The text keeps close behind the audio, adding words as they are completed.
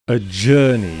A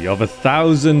journey of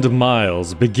 1,000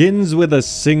 miles begins with a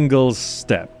single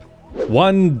step.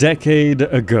 1 decade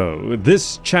ago,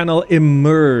 this channel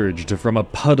emerged from a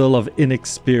puddle of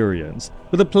inexperience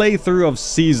with a playthrough of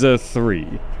Caesar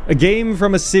 3, a game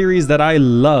from a series that I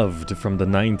loved from the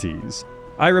 90s.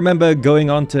 I remember going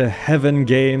on to Heaven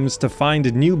Games to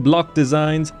find new block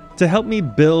designs to help me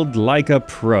build like a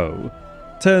pro.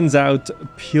 Turns out,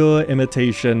 pure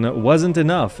imitation wasn't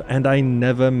enough, and I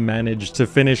never managed to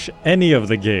finish any of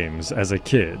the games as a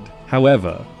kid.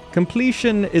 However,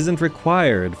 completion isn't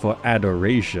required for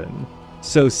adoration.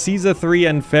 So Caesar 3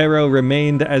 and Pharaoh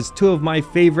remained as 2 of my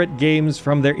favorite games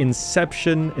from their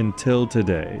inception until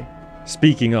today.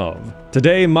 Speaking of,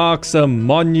 today marks a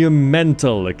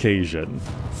monumental occasion.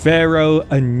 Pharaoh: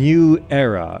 A New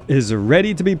Era is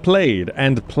ready to be played,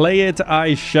 and play it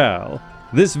I shall.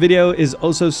 This video is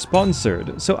also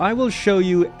sponsored, so I will show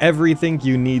you everything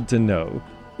you need to know.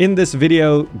 In this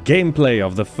video, gameplay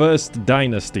of the First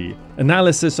Dynasty,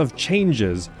 analysis of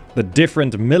changes, the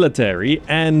different military,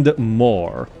 and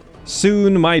more.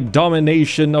 Soon, my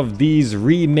domination of these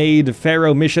remade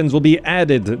Pharaoh missions will be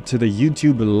added to the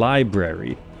YouTube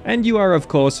library, and you are of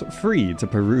course free to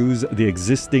peruse the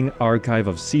existing archive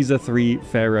of Caesar 3,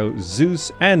 Pharaoh,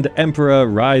 Zeus, and Emperor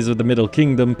Rise of the Middle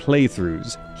Kingdom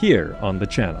playthroughs here on the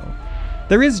channel.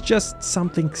 There is just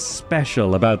something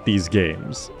special about these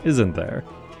games, isn't there?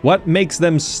 What makes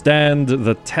them stand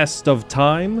the test of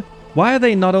time? Why are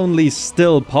they not only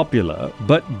still popular,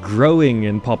 but growing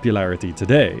in popularity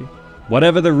today?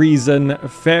 Whatever the reason,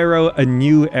 Pharaoh: A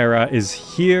New Era is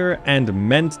here and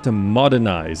meant to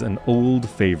modernize an old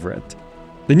favorite.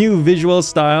 The new visual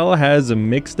style has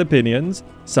mixed opinions,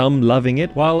 some loving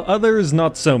it while others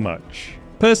not so much.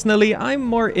 Personally, I'm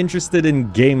more interested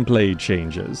in gameplay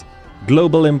changes.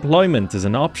 Global employment is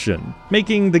an option,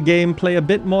 making the game play a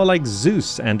bit more like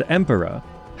Zeus and Emperor.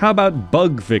 How about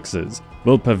bug fixes?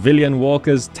 Will pavilion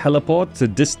walkers teleport to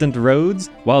distant roads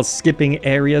while skipping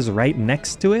areas right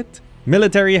next to it?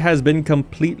 Military has been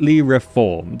completely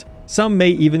reformed. Some may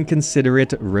even consider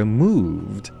it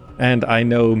removed. And I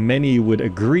know many would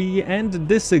agree and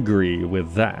disagree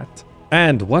with that.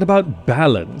 And what about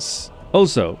balance?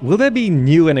 Also, will there be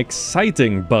new and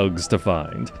exciting bugs to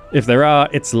find? If there are,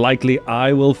 it's likely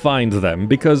I will find them,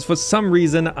 because for some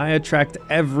reason I attract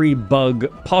every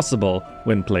bug possible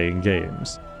when playing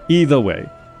games. Either way,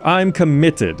 I'm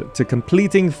committed to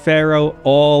completing Pharaoh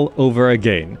all over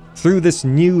again, through this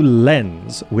new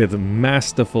lens with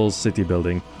masterful city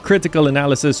building, critical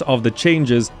analysis of the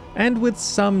changes, and with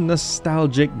some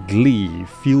nostalgic glee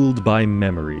fueled by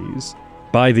memories.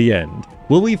 By the end,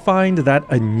 will we find that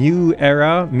a new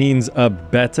era means a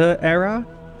better era?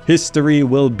 History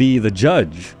will be the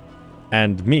judge.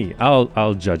 And me,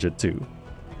 I'll judge it too.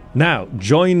 Now,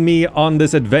 join me on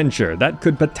this adventure that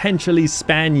could potentially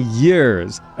span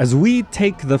years as we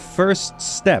take the first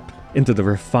step into the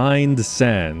refined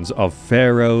sands of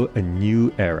Pharaoh: A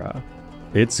New Era.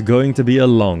 It's going to be a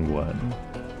long one.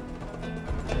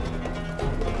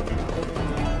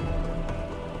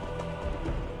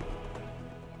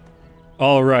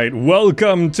 Alright,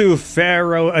 welcome to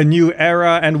Pharaoh: A New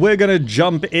Era, and we're gonna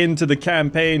jump into the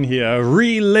campaign here,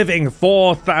 reliving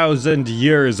 4,000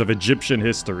 years of Egyptian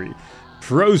history.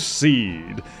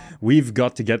 Proceed! We've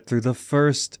got to get through the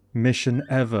first mission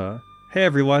ever. Hey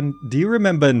everyone, do you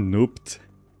remember Nubt?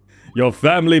 Your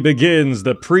family begins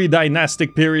the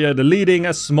pre-dynastic period, leading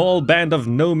a small band of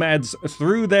nomads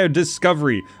through their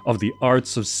discovery of the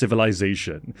arts of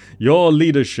civilization. Your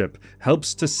leadership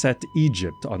helps to set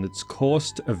Egypt on its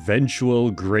course to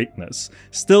eventual greatness,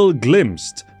 still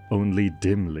glimpsed only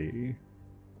dimly.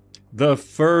 The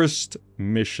first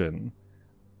mission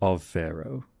of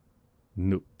Pharaoh.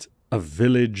 Nubt, a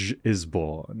village is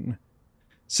born.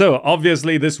 So,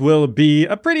 obviously, this will be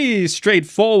a pretty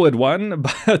straightforward one,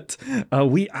 but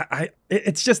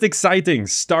it's just exciting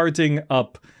starting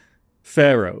up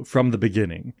Pharaoh from the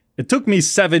beginning. It took me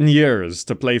 7 years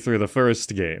to play through the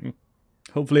first game.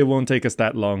 Hopefully it won't take us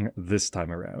that long this time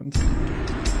around.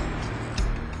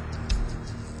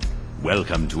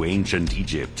 Welcome to ancient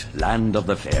Egypt, land of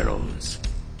the pharaohs.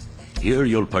 Here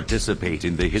you'll participate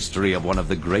in the history of one of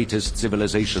the greatest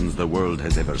civilizations the world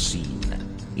has ever seen.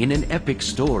 In an epic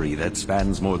story that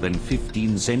spans more than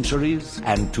 15 centuries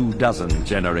and 24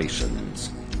 generations.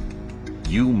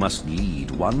 You must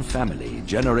lead one family,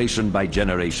 generation by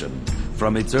generation,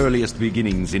 from its earliest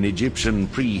beginnings in Egyptian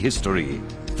prehistory,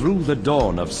 through the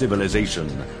dawn of civilization,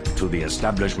 to the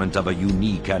establishment of a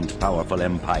unique and powerful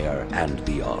empire and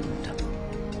beyond.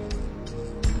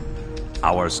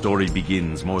 Our story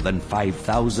begins more than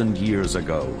 5,000 years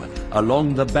ago,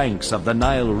 along the banks of the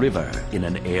Nile River in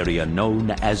an area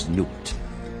known as Nubt.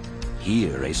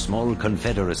 Here, a small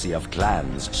confederacy of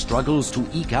clans struggles to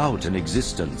eke out an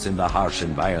existence in the harsh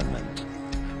environment.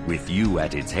 With you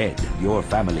at its head, your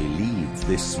family leads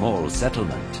this small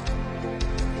settlement.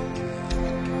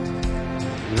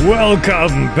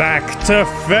 Welcome back to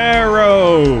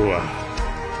Pharaoh!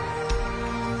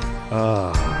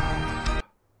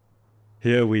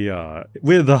 Here we are,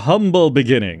 with humble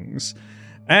beginnings.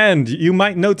 And you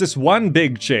might notice one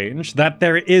big change, that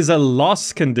there is a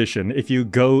loss condition if you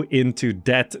go into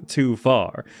debt too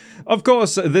far. Of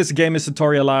course, this game is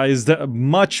tutorialized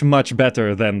much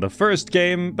better than the first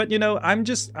game, but you know, I'm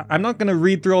not gonna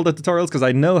read through all the tutorials because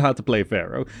I know how to play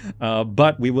Pharaoh,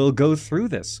 but we will go through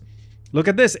this. Look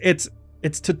at this, it's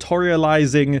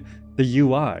tutorializing the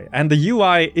UI, and the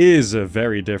UI is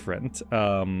very different,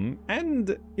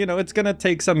 and you know, it's gonna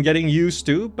take some getting used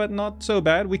to, but not so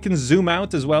bad. We can zoom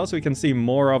out as well so we can see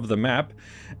more of the map,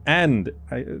 and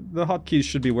the hotkeys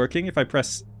should be working. If I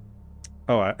press,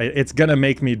 it's gonna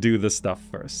make me do the stuff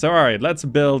first. So alright, let's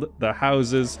build the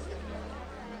houses.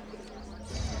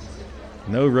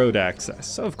 No road access,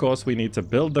 so of course we need to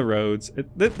build the roads.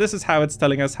 This is how it's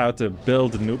telling us how to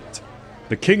build Nubt.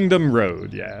 The Kingdom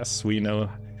Road, yes, we know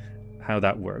how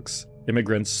that works.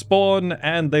 Immigrants spawn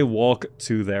and they walk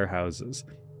to their houses.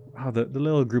 Wow, the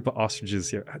little group of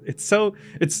ostriches here. It's so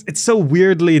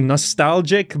weirdly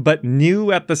nostalgic but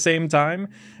new at the same time.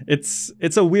 It's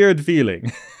a weird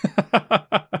feeling.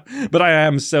 But I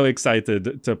am so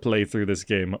excited to play through this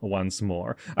game once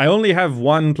more. I only have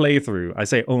one playthrough. I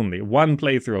say only one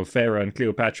playthrough of Pharaoh and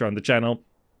Cleopatra on the channel.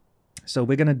 So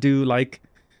we're gonna do like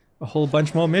a whole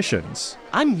bunch more missions.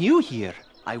 I'm new here.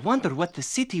 I wonder what the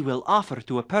city will offer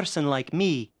to a person like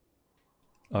me.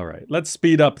 Alright, let's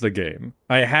speed up the game.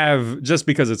 I have, just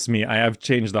because it's me, I have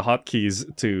changed the hotkeys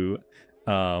to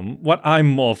what I'm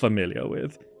more familiar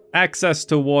with. Access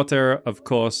to water, of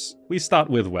course. We start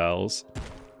with wells.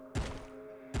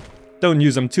 Don't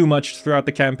use them too much throughout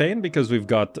the campaign because we've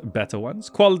got better ones.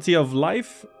 Quality of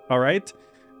life, alright.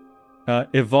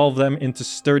 Evolve them into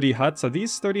sturdy huts. Are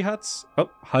these sturdy huts? Oh,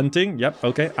 hunting. Yep,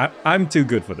 okay. I'm too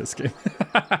good for this game.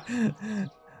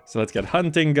 So let's get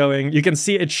hunting going. You can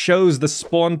see it shows the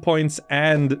spawn points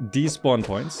and despawn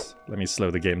points. Let me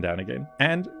slow the game down again.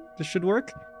 And this should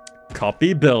work.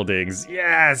 Copy buildings.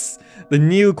 Yes! The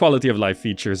new quality of life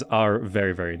features are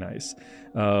very nice.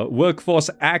 Workforce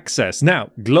access. Now,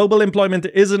 global employment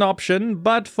is an option,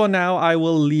 but for now I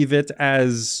will leave it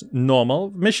as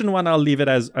normal. Mission 1, I'll leave it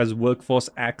as workforce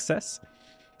access.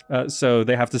 So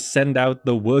they have to send out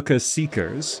the worker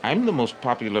seekers. I'm the most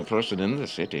popular person in the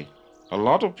city. A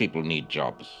lot of people need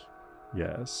jobs.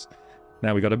 Yes.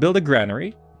 Now we gotta build a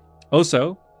granary.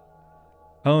 Also,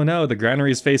 oh no, the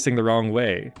granary is facing the wrong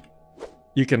way.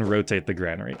 You can rotate the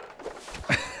granary.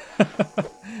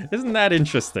 Isn't that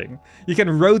interesting? You can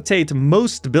rotate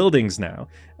most buildings now.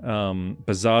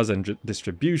 Bazaars and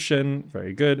distribution,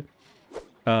 very good.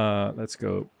 Let's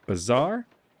go bazaar.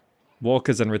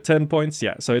 Walkers and return points,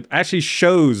 yeah. So it actually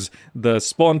shows the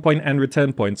spawn point and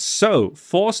return points. So,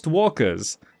 forced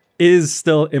walkers is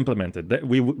still implemented.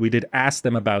 We did ask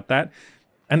them about that.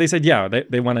 And they said, yeah,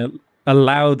 they want to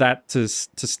allow that to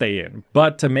stay in.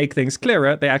 But to make things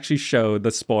clearer, they actually show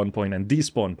the spawn point and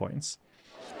despawn points.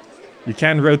 You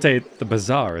can rotate the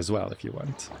bazaar as well if you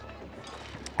want.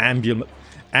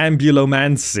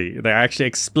 Ambulomancy. They're actually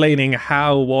explaining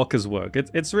how walkers work.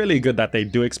 It's really good that they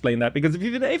do explain that, because if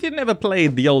you've never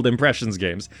played the old Impressions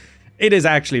games, it is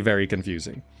actually very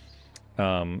confusing.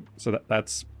 So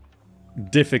that's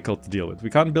difficult to deal with.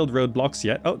 We can't build roadblocks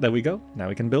yet. Oh, there we go. Now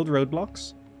we can build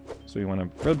roadblocks. So we want a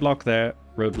roadblock there,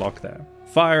 roadblock there.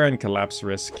 Fire and collapse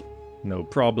risk, no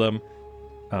problem.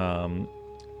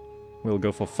 We'll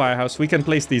go for firehouse. We can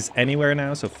place these anywhere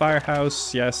now. So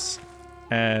firehouse, yes.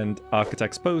 And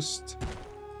architect's post.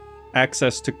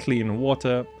 Access to clean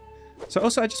water. So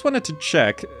also, I just wanted to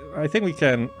check. I think we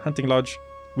can, hunting lodge.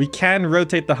 We can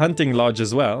rotate the hunting lodge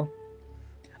as well.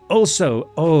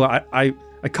 Also, oh, I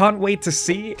can't wait to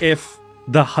see if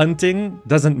the hunting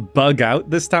doesn't bug out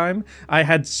this time. I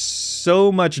had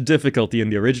so much difficulty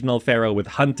in the original Pharaoh with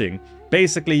hunting.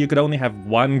 Basically, you could only have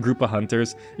one group of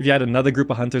hunters. If you had another group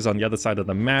of hunters on the other side of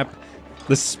the map,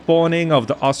 the spawning of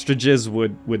the ostriches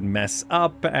would mess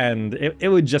up, and it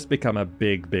would just become a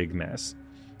big mess.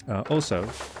 Also,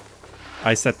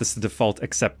 I set this to default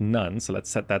accept none, so let's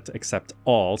set that to accept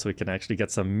all, so we can actually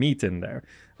get some meat in there.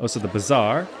 Also, the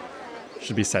bazaar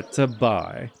should be set to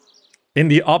buy. In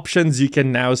the options, you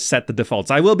can now set the defaults.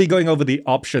 I will be going over the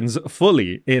options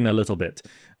fully in a little bit.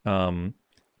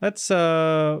 let's,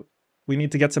 we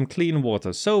need to get some clean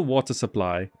water. So water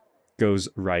supply goes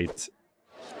right.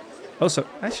 Also,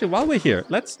 actually, while we're here,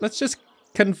 let's just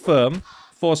confirm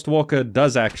Forced Walker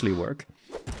does actually work.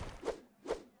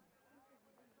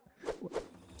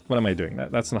 What am I doing?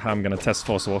 That's not how I'm going to test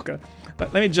Forced Walker.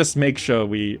 But let me just make sure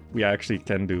we actually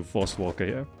can do Forced Walker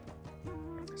here.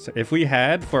 So if we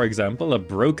had, for example, a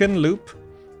broken loop,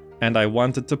 and I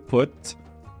wanted to put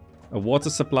a water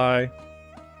supply...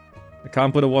 I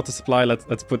can't put a water supply,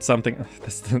 let's put something...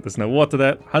 There's no water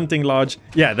there. Hunting lodge.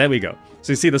 Yeah, there we go.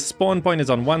 So you see the spawn point is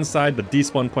on one side, the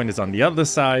despawn point is on the other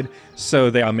side. So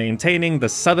they are maintaining the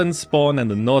southern spawn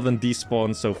and the northern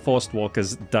despawn, so Forced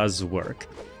Walkers does work.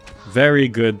 Very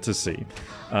good to see.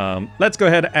 Let's go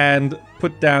ahead and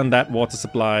put down that water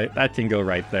supply. That can go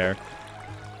right there.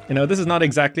 You know, this is not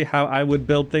exactly how I would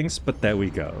build things, but there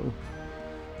we go.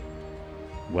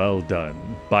 Well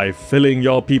done. By filling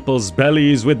your people's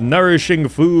bellies with nourishing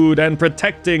food and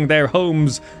protecting their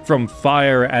homes from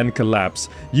fire and collapse,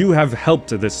 you have helped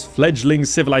this fledgling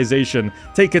civilization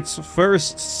take its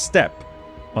first step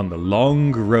on the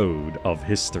long road of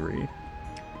history.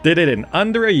 Did it in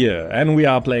under a year, and we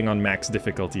are playing on max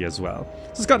difficulty as well.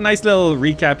 So it's got a nice little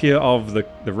recap here of the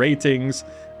ratings,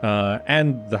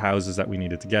 and the houses that we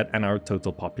needed to get, and our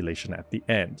total population at the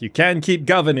end. You can keep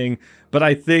governing, but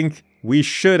I think we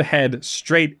should head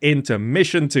straight into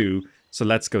Mission 2, so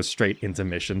let's go straight into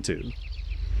Mission 2.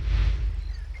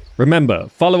 Remember,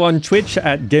 follow on Twitch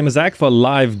at Gamerzak for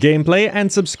live gameplay,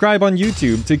 and subscribe on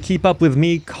YouTube to keep up with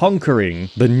me conquering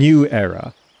the new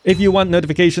era. If you want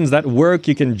notifications that work,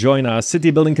 you can join our city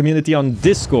building community on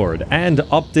Discord and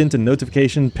opt into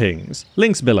notification pings.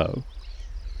 Links below.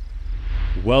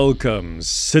 Welcome,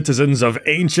 citizens of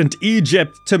ancient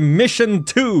Egypt, to Mission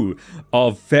 2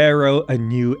 of Pharaoh, A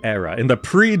New Era, in the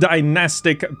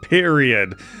pre-dynastic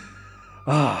period.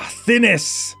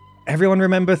 Thinis! Everyone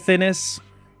remember Thinis?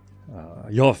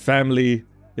 Your family...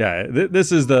 Yeah,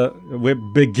 this is we're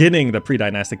beginning the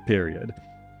pre-dynastic period.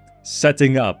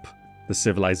 Setting up the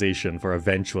civilization for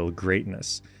eventual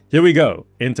greatness. Here we go,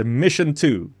 into Mission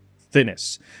 2,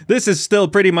 Thinis. This is still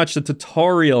pretty much the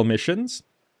tutorial missions.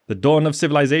 The dawn of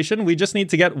civilization, we just need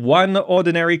to get one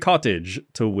ordinary cottage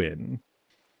to win.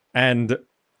 And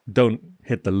don't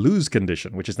hit the lose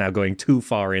condition, which is now going too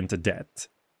far into debt.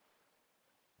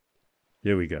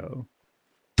 Here we go.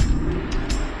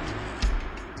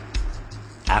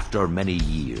 After many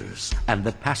years and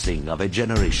the passing of a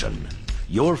generation,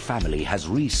 your family has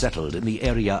resettled in the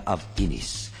area of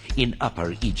Thinis, in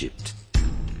Upper Egypt.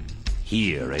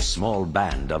 Here, a small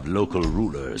band of local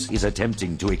rulers is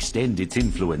attempting to extend its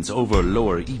influence over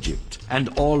Lower Egypt and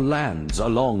all lands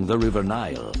along the River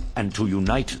Nile, and to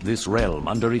unite this realm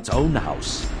under its own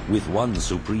house with one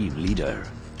supreme leader.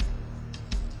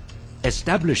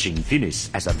 Establishing Thinis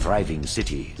as a thriving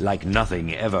city like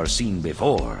nothing ever seen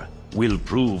before will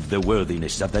prove the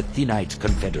worthiness of the Thinite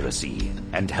Confederacy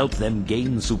and help them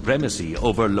gain supremacy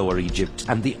over Lower Egypt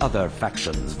and the other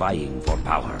factions vying for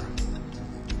power.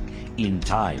 In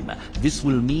time, this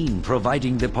will mean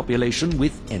providing the population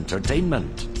with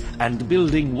entertainment and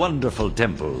building wonderful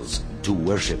temples to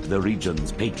worship the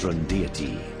region's patron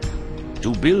deity.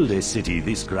 To build a city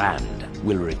this grand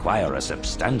will require a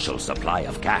substantial supply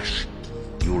of cash.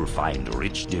 You'll find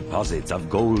rich deposits of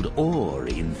gold ore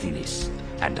in Thinis,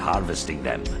 and harvesting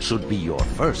them should be your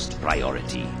first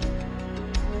priority.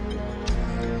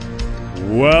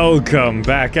 Welcome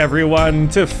back, everyone,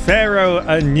 to Pharaoh,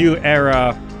 A New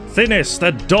Era. Thinis,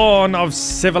 the dawn of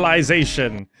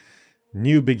civilization.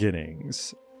 New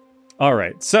beginnings.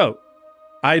 Alright, so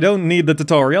I don't need the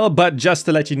tutorial, but just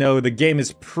to let you know, the game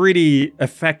is pretty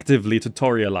effectively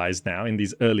tutorialized now in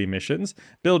these early missions.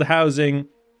 Build housing.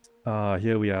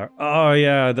 Here we are. Oh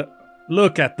yeah,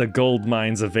 look at the gold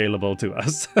mines available to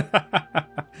us.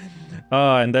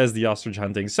 And there's the ostrich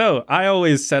hunting. So I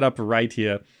always set up right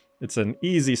here. It's an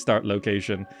easy start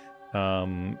location.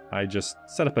 I just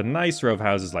set up a nice row of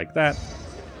houses like that.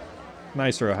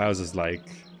 Nice row of houses like...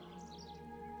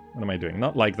 What am I doing?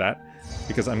 Not like that.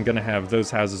 Because I'm gonna have those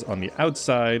houses on the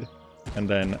outside. And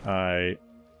then I...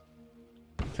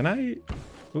 Can I...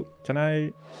 Oh, can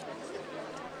I...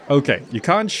 Okay, you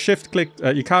can't shift-click...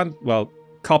 you can't, well,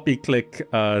 copy-click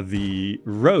the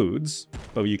roads.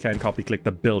 But you can copy-click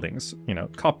the buildings. You know,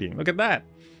 copying. Look at that!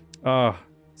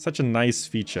 Such a nice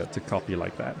feature to copy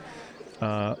like that.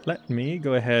 Let me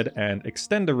go ahead and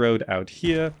extend the road out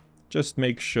here. Just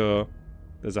make sure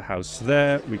there's a house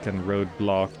there. We can road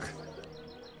block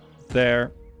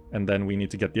there. And then we need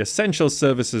to get the essential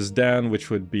services down, which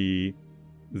would be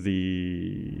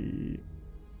the...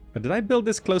 Did I build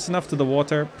this close enough to the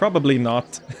water? Probably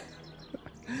not.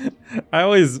 I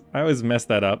always mess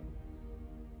that up.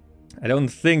 I don't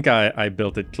think I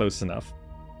built it close enough.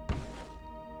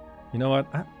 You know what?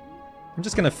 I'm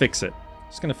just gonna fix it.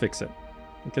 Just gonna fix it.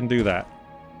 We can do that.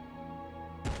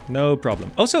 No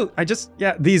problem. Also,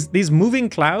 yeah, these moving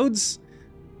clouds,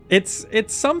 it's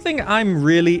something I'm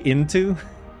really into.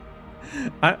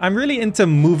 I'm really into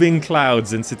moving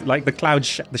clouds in city, like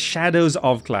the shadows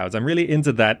of clouds. I'm really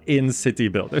into that in city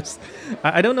builders.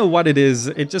 I don't know what it is.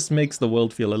 It just makes the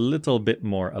world feel a little bit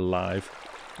more alive.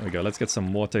 There we go. Let's get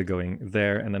some water going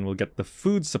there, and then we'll get the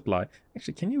food supply.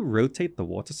 Actually, can you rotate the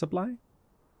water supply?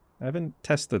 I haven't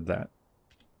tested that.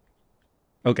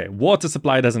 Okay, water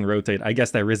supply doesn't rotate. I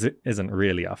guess there isn't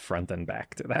really a front and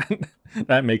back to that.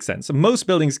 That makes sense. So most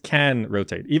buildings can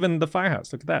rotate. Even the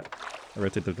firehouse. Look at that. I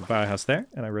rotated the firehouse there,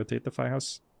 and I rotate the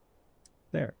firehouse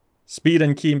there. Speed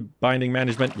and key binding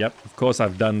management. Yep, of course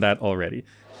I've done that already.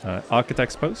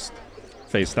 Architect's post.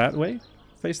 Face that way.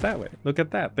 Face that way. Look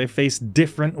at that. They face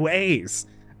different ways.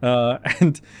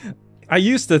 And I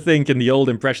used to think in the old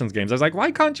Impressions games, I was like,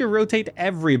 why can't you rotate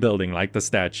every building like the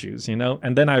statues, you know?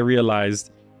 And then I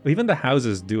realized, well, even the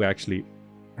houses do actually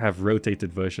have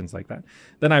rotated versions like that.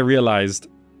 Then I realized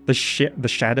the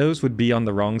shadows would be on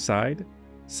the wrong side.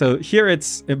 So here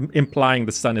it's implying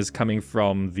the sun is coming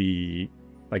from the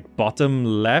like bottom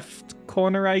left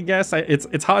corner, I guess.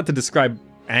 It's hard to describe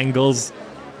angles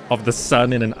of the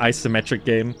sun in an isometric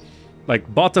game.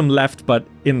 Like bottom left, but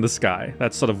in the sky.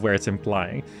 That's sort of where it's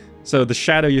implying. So the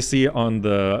shadow you see on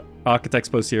the architect's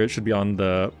post here, it should be on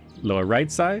the lower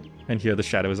right side, and here the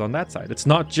shadow is on that side. It's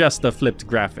not just a flipped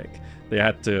graphic. They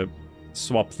had to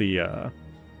swap the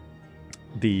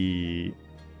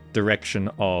direction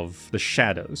of the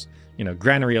shadows. You know,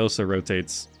 granary also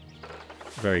rotates.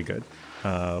 Very good.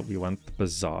 We want the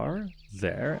bazaar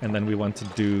there, and then we want to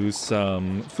do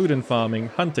some food and farming,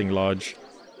 hunting lodge.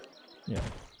 Yeah.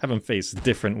 Have them face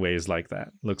different ways like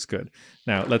that. Looks good.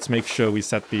 Now, let's make sure we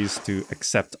set these to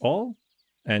accept all,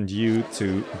 and you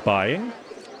to buying.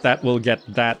 That will get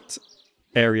that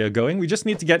area going. We just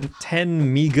need to get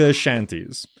 10 meager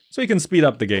shanties, so we can speed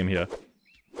up the game here.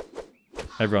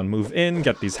 Everyone move in,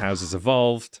 get these houses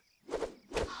evolved.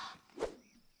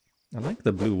 I like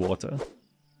the blue water.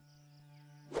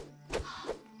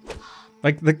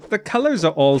 Like, the colors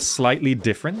are all slightly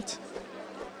different.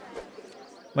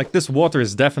 Like, this water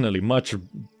is definitely much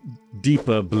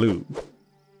deeper blue.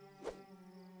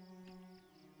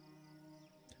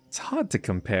 It's hard to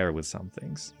compare with some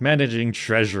things. Managing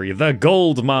treasury, the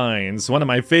gold mines. One of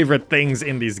my favorite things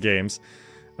in these games.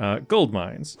 Gold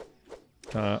mines.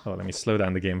 Oh, let me slow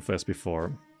down the game first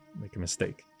before I make a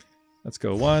mistake. Let's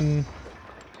go 1,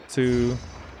 2,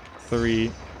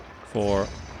 3, 4,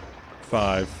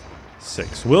 5,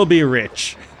 6. We'll be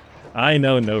rich. I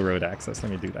know no road access.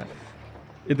 Let me do that.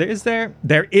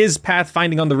 There is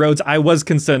pathfinding on the roads. I was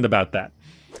concerned about that.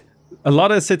 A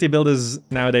lot of city builders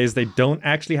nowadays, they don't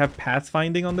actually have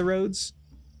pathfinding on the roads.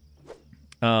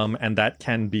 And that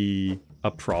can be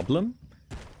a problem,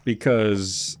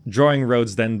 because drawing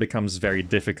roads then becomes very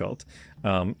difficult.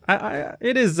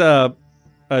 It is a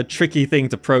tricky thing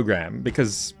to program,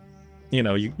 because, you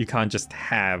know, you can't just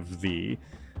have the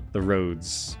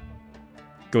roads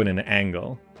going in an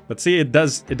angle. But see, it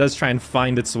does try and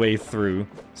find its way through,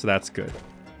 so that's good.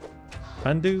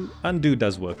 Undo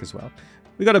does work as well.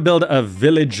 We got to build a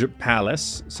village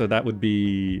palace, so that would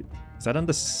be... Is that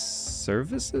under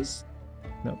services?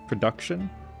 No, production?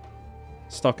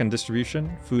 Stock and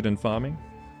distribution? Food and farming?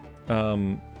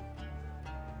 No,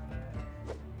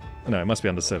 it must be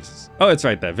under services. Oh, it's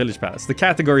right there, village palace. The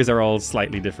categories are all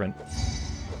slightly different.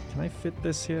 Can I fit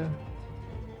this here?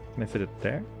 Can I fit it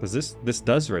there? Does this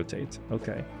does rotate.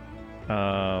 Okay.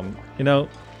 You know,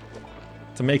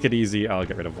 to make it easy, I'll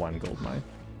get rid of 1 gold mine.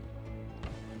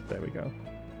 There we go.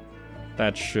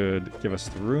 That should give us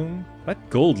the room. That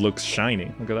gold looks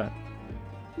shiny. Look at that.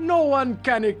 No one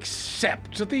can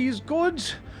accept these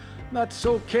goods. That's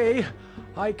okay.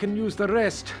 I can use the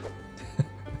rest.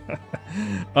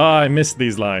 Oh, I missed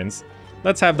these lines.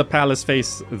 Let's have the palace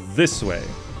face this way.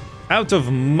 Out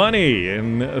of money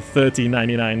in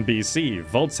 3099 BC.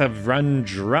 Vaults have run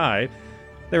dry.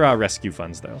 There are rescue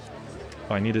funds, though.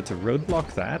 Oh, I needed to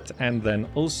roadblock that, and then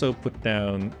also put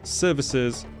down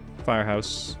services,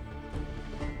 firehouse.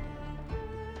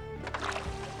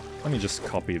 Let me just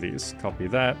copy these. Copy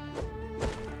that.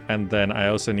 And then I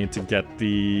also need to get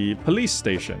the police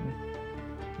station,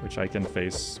 which I can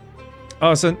face.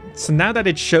 Oh, so now that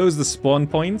it shows the spawn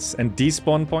points and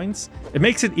despawn points, it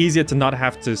makes it easier to not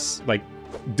have to, like,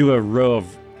 do a row of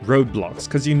roadblocks,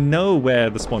 because you know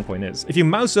where the spawn point is. If you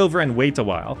mouse over and wait a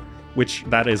while, which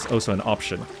that is also an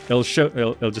option, it'll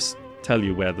just tell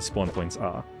you where the spawn points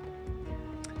are.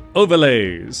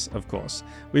 Overlays, of course.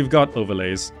 We've got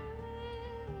overlays.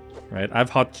 Right, I've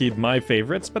hotkeyed my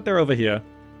favorites, but they're over here.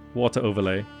 Water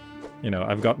overlay. You know,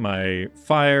 I've got my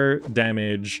fire,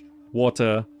 damage,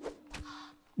 water,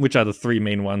 which are the three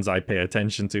main ones I pay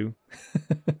attention to.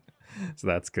 So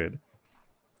that's good.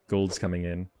 Gold's coming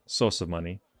in. Source of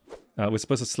money. We're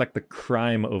supposed to select the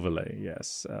crime overlay,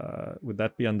 yes. Would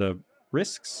that be under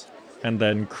risks? And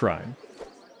then crime.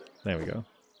 There we go.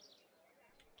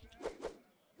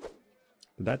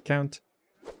 Did that count?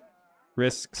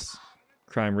 Risks,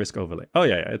 crime, risk overlay. Oh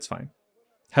yeah, it's fine.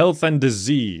 Health and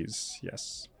disease,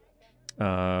 yes.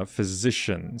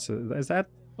 Physician, so is that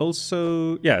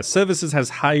also... Yeah, services has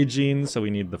hygiene, so we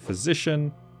need the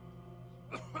physician.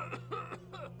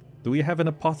 Do we have an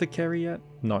apothecary yet?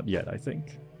 Not yet, I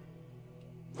think.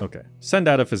 Okay, send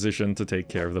out a physician to take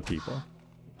care of the people.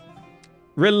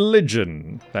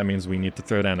 Religion. That means we need to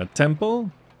throw down a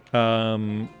temple.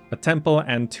 A temple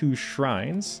and 2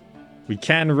 shrines. We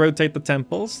can rotate the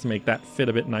temples to make that fit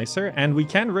a bit nicer. And we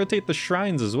can rotate the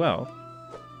shrines as well.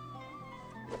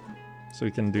 So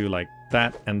we can do like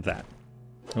that and that.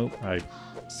 Oh, I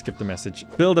skipped a message.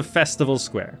 Build a festival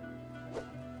square.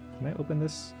 Can I open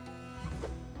this?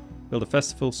 Build a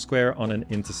festival square on an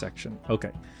intersection.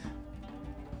 Okay.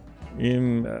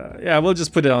 Yeah, we'll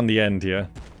just put it on the end here.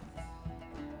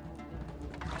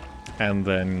 And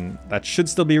then that should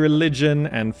still be religion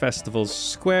and festival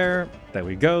square. There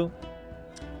we go.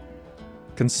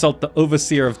 Consult the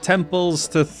overseer of temples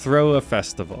to throw a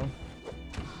festival.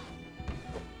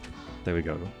 There we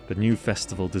go. The new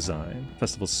festival design.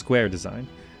 Festival square design.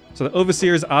 So the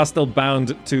overseers are still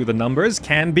bound to the numbers.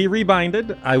 Can be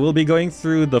rebinded. I will be going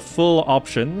through the full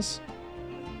options.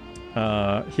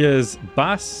 Here's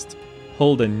Bast.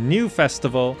 Hold a new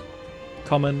festival.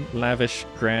 Common, lavish,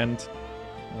 grand.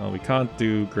 Well, we can't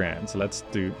do grand, so let's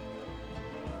do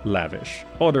lavish.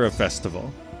 Order a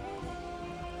festival.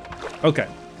 Okay.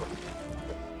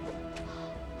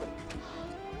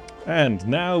 And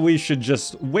now we should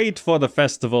just wait for the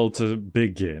festival to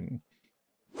begin.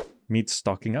 Meat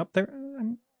stocking up.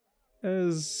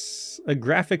 There's a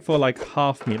graphic for like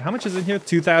half meat. How much is in here?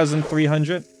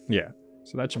 2,300? Yeah,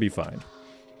 so that should be fine.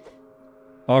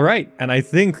 All right, and I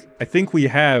think we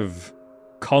have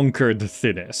conquered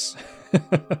Thinis.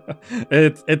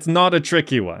 It's not a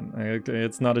tricky one.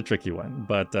 It's not a tricky one,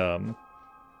 but I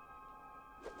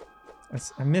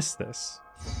missed this.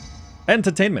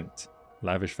 Entertainment.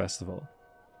 Lavish festival.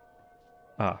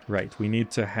 Ah, right. We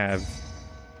need to have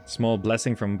small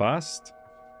blessing from Bast.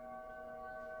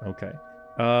 Okay.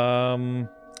 That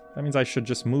means I should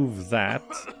just move that.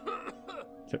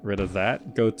 Get rid of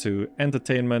that. Go to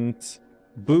entertainment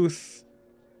booth.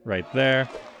 Right there.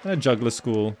 And a juggler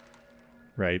school.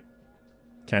 Right.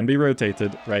 Can be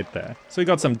rotated right there. So we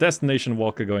got some destination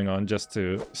walker going on just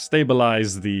to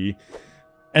stabilize the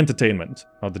entertainment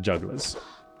of the jugglers.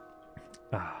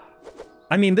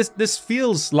 I mean, this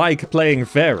feels like playing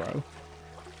Pharaoh.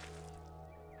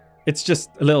 It's just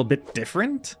a little bit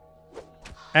different.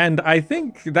 And I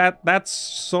think that's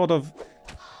sort of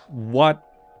what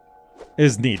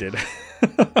is needed.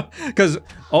 Because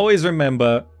always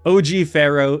remember, OG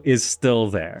Pharaoh is still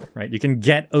there, right? You can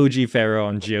get OG Pharaoh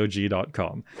on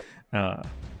GOG.com.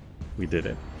 We did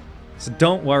it. So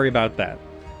don't worry about that,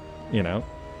 you know.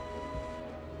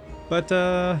 But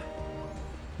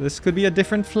this could be a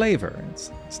different flavor.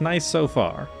 It's nice so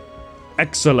far.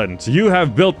 Excellent. You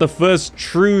have built the first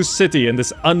true city in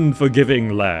this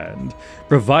unforgiving land,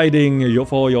 providing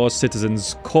for your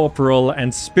citizens' corporal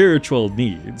and spiritual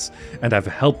needs, and have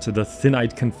helped the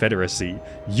Thinite Confederacy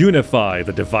unify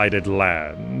the divided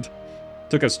land.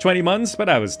 Took us 20 months, but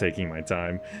I was taking my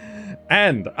time.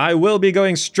 And I will be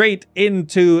going straight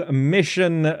into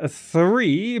Mission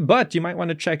 3, but you might want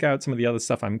to check out some of the other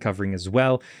stuff I'm covering as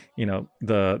well. You know,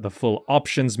 the full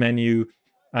options menu.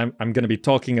 I'm going to be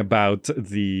talking about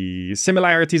the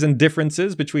similarities and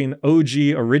differences between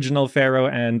OG original Pharaoh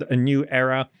and a new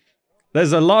era.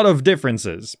 There's a lot of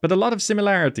differences, but a lot of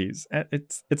similarities.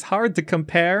 It's hard to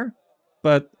compare,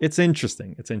 but it's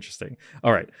interesting. It's interesting.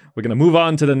 All right, we're going to move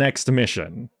on to the next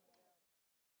mission.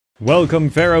 Welcome,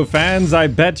 Pharaoh fans. I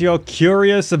bet you're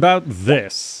curious about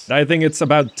this. I think it's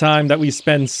about time that we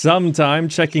spend some time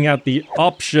checking out the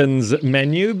options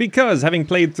menu, because having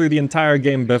played through the entire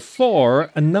game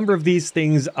before, a number of these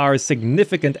things are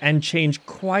significant and change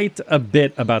quite a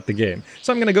bit about the game.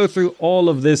 So I'm going to go through all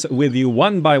of this with you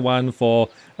one by one for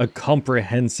a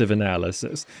comprehensive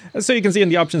analysis. So you can see in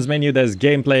the options menu, there's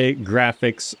gameplay,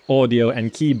 graphics, audio,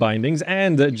 and key bindings.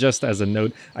 And just as a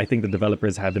note, I think the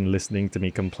developers have been listening to me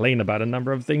complain about a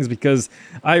number of things because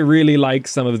I really like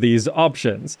some of these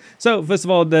options. So first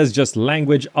of all, there's just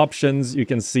language options. You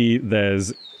can see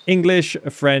there's English,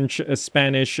 French,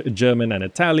 Spanish, German, and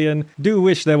Italian. Do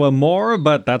wish there were more,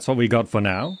 but that's what we got for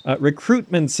now.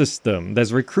 Recruitment system.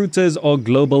 There's recruiters or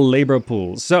global labor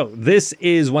pools. So this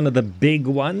is one of the big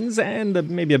ones and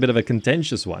maybe a bit of a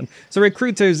contentious one. So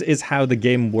recruiters is how the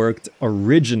game worked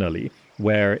originally,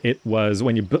 where it was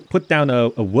when you put down a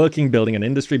working building, an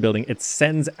industry building, it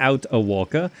sends out a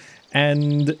walker,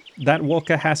 and that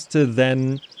walker has to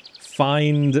then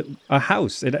find a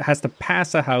house. It has to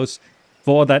pass a house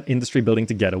for that industry building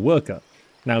to get a worker.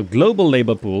 Now, global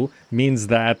labor pool means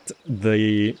that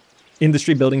the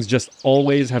industry buildings just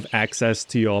always have access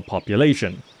to your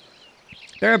population.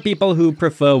 There are people who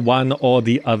prefer one or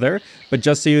the other, but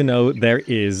just so you know, there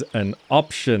is an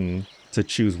option to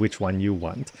choose which one you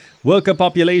want. Worker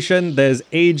population, there's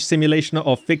age simulation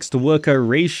or fixed worker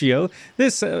ratio.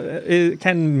 This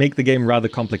can make the game rather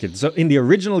complicated. So in the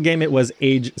original game, it was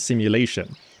age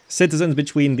simulation. Citizens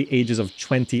between the ages of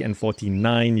 20 and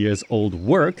 49 years old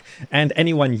work, and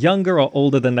anyone younger or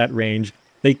older than that range,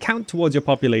 they count towards your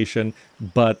population,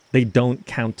 but they don't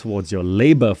count towards your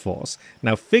labor force.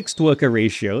 Now, fixed worker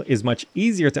ratio is much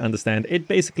easier to understand. It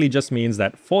basically just means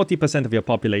that 40% of your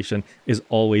population is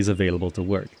always available to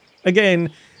work.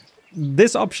 Again,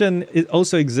 this option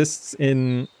also exists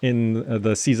in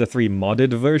the Caesar 3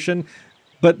 modded version,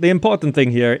 but the important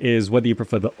thing here is whether you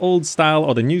prefer the old style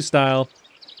or the new style.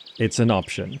 It's an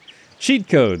option. Cheat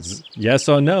codes, yes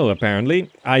or no,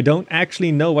 apparently. I don't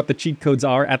actually know what the cheat codes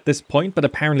are at this point, but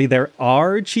apparently there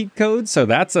are cheat codes, so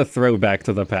that's a throwback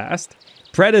to the past.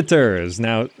 Predators.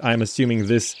 Now, I'm assuming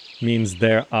this means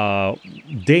there are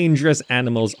dangerous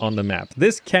animals on the map.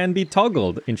 This can be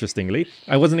toggled, interestingly.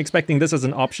 I wasn't expecting this as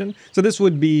an option, so this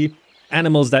would be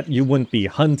animals that you wouldn't be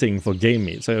hunting for game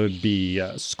meat. So it would be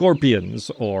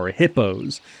scorpions or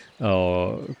hippos,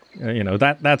 or, you know,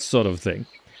 that sort of thing.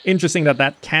 Interesting that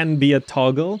that can be a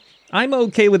toggle. I'm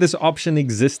okay with this option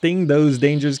existing. Those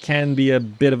dangers can be a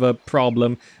bit of a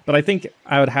problem, but I think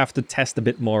I would have to test a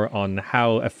bit more on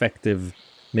how effective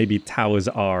maybe towers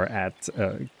are at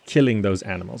killing those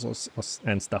animals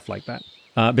and stuff like that.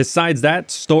 Besides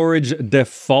that, storage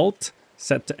default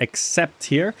set to accept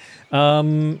here.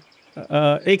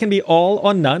 It can be all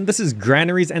or none. This is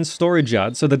granaries and storage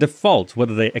yards. So the default,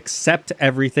 whether they accept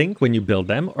everything when you build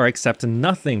them or accept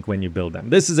nothing when you build them.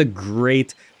 This is a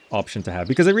great option to have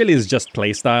because it really is just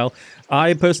playstyle.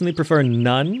 I personally prefer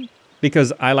none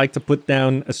because I like to put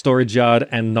down a storage yard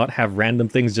and not have random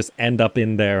things just end up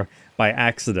in there by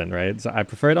accident, right? So I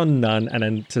prefer it on none and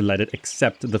then to let it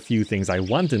accept the few things I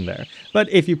want in there. But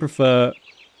if you prefer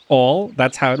all,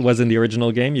 that's how it was in the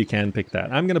original game, you can pick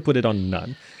that. I'm going to put it on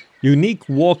none. Unique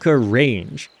walker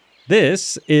range.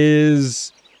 This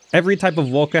is every type of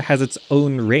walker has its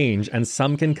own range and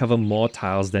some can cover more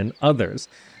tiles than others.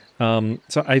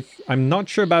 So I'm not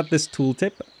sure about this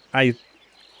tooltip. I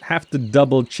have to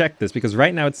double check this because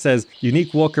right now it says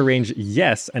unique walker range,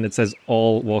 yes, and it says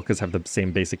all walkers have the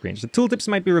same basic range. The tooltips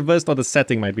might be reversed or the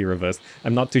setting might be reversed.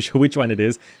 I'm not too sure which one it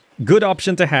is. Good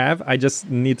option to have. I just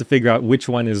need to figure out which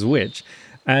one is which.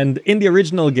 And in the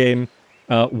original game,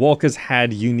 walkers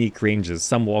had unique ranges.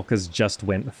 Some walkers just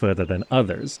went further than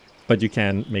others, but you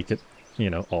can make it, you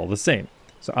know, all the same.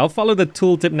 So I'll follow the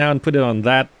tooltip now and put it on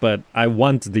that, but I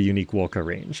want the unique walker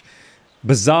range.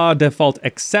 Bazaar default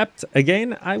accept.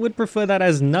 Again, I would prefer that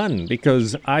as none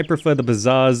because I prefer the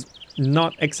bazaars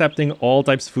not accepting all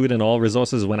types of food and all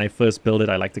resources. When I first build it,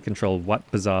 I like to control what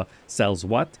bazaar sells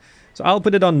what. So I'll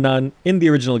put it on none. In the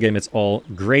original game, it's all.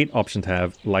 Great option to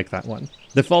have, like that one.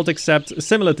 Default accept,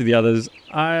 similar to the others.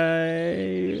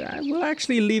 I will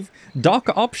actually leave. Dock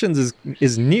options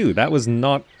is new. That was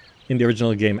not in the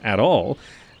original game at all.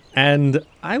 And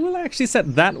I will actually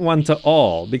set that one to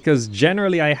all, because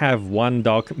generally I have one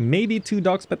dock, maybe two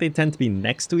docks, but they tend to be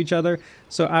next to each other.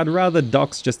 So I'd rather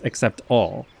docks just accept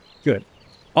all. Good.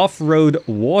 Off-road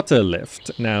water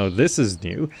lift. Now this is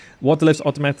new. Water lifts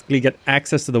automatically get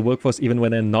access to the workforce even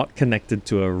when they're not connected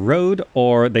to a road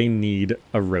or they need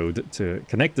a road to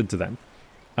connected to them.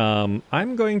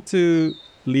 I'm going to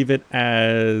leave it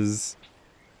as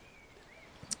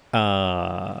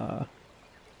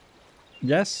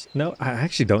yes, no, I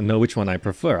actually don't know which one I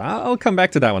prefer. I'll come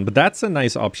back to that one, but that's a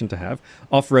nice option to have.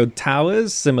 Off-road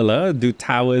towers, similar. Do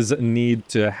towers need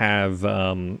to have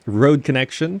road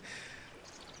connection?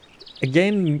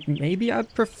 Again, maybe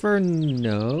I'd prefer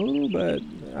no, but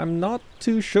I'm not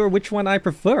too sure which one I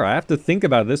prefer. I have to think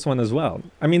about this one as well.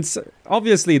 I mean,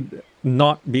 obviously,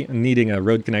 needing a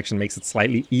road connection makes it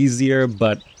slightly easier,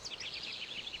 but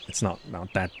it's not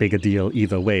that big a deal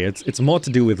either way. It's more to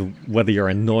do with whether you're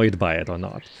annoyed by it or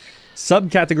not.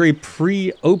 Subcategory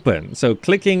pre-open. So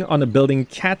clicking on a building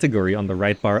category on the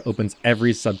right bar opens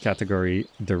every subcategory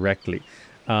directly.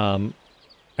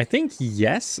 I think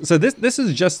yes. So this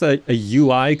is just a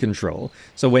UI control.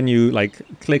 So when you like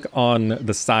click on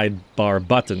the sidebar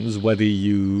buttons, whether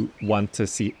you want to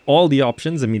see all the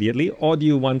options immediately, or do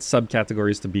you want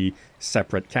subcategories to be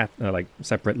separate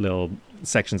separate little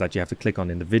sections that you have to click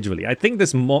on individually. I think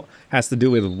this more has to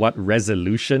do with what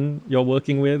resolution you're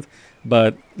working with,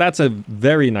 but that's a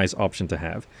very nice option to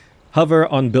have. Hover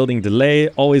on building delay,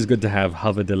 always good to have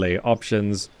hover delay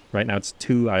options. Right now it's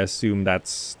 2, I assume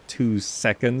that's 2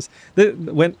 seconds.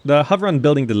 When the hover on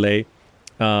building delay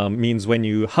means when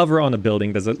you hover on a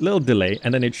building, there's a little delay,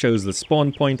 and then it shows the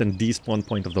spawn point and despawn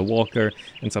point of the walker,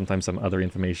 and sometimes some other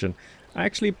information. I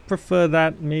actually prefer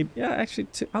that, maybe, yeah, actually,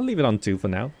 I'll leave it on 2 for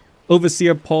now.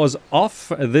 Overseer pause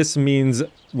off. This means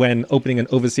when opening an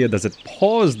overseer, does it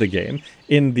pause the game?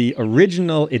 In the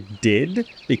original, it did,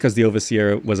 because the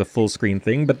overseer was a full screen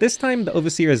thing. But this time, the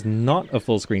overseer is not a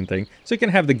full screen thing, so you can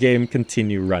have the game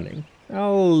continue running.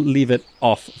 I'll leave it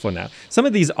off for now. Some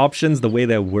of these options, the way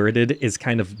they're worded, is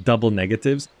kind of double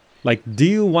negatives. Like, do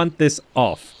you want this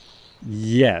off?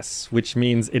 Yes, which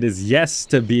means it is yes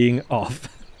to being off.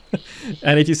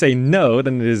 And if you say no,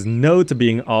 then it is no to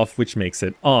being off, which makes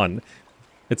it on.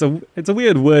 It's a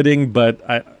weird wording, but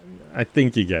I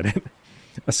think you get it.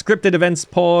 A scripted events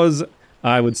pause,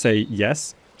 I would say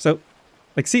yes. So,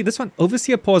 like, see, this one,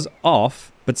 overseer pause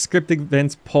off, but scripted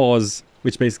events pause,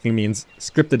 which basically means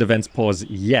scripted events pause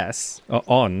yes, or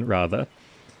on, rather.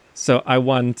 So I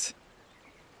want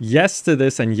yes to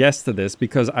this and yes to this,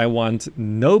 because I want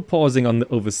no pausing on the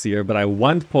overseer, but I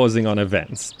want pausing on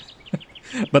events.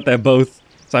 But they're both...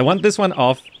 So I want this one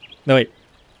off. No, wait.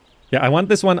 Yeah, I want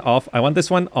this one off. I want this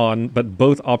one on, but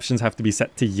both options have to be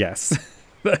set to yes.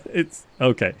 It's...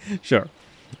 Okay, sure.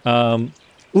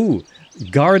 Ooh,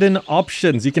 garden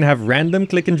options. You can have random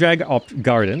click and drag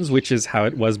gardens, which is how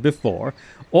it was before.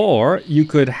 Or you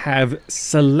could have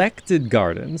selected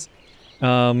gardens.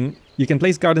 You can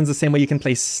place gardens the same way you can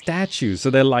place statues. So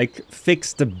they're like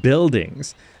fixed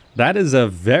buildings. That is a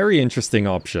very interesting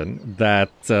option that...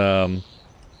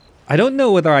 I don't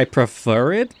know whether I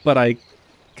prefer it, but I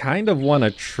kind of want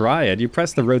to try it. You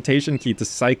press the rotation key to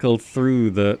cycle through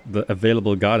the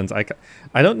available gardens.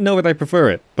 I don't know whether I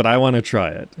prefer it, but I want to try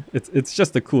it. It's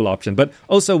just a cool option. But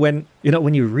also when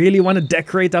you really want to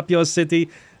decorate up your city,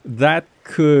 that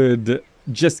could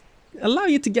just allow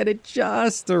you to get it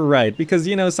just right. Because,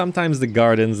 sometimes the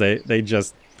gardens,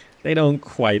 they don't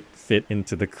quite fit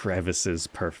into the crevices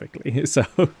perfectly. So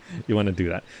you want to do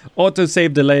that.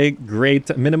 Autosave delay,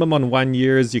 great. Minimum on 1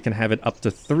 year. You can have it up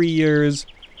to 3 years.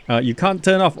 You can't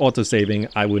turn off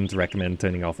autosaving. I wouldn't recommend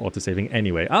turning off autosaving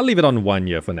anyway. I'll leave it on 1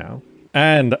 year for now.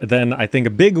 And then I think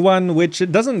a big one, which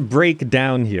it doesn't break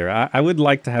down here. I would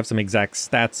like to have some exact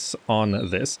stats on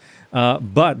this.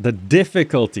 But the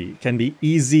difficulty can be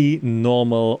easy,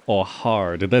 normal, or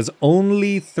hard. There's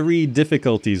only 3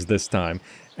 difficulties this time.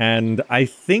 And I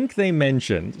think they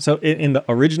mentioned, so in the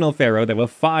original Pharaoh, there were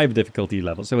 5 difficulty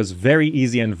levels. So it was very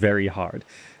easy and very hard.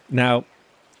 Now,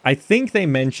 I think they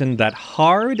mentioned that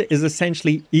hard is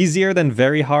essentially easier than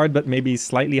very hard, but maybe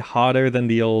slightly harder than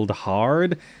the old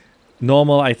hard.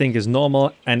 Normal, I think, is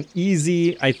normal. And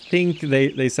easy, I think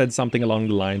they said something along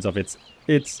the lines of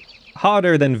it's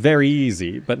harder than very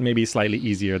easy, but maybe slightly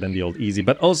easier than the old easy.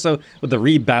 But also, with the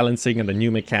rebalancing and the new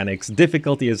mechanics,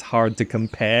 difficulty is hard to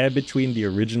compare between the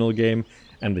original game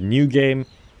and the new game,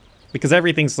 because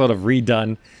everything's sort of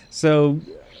redone. So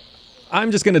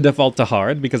I'm just going to default to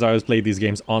hard, because I always play these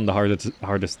games on the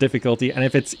hardest difficulty, and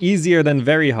if it's easier than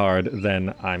very hard,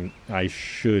 then I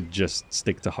should just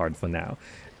stick to hard for now.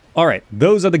 Alright,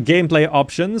 those are the gameplay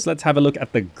options. Let's have a look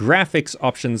at the graphics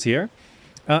options here.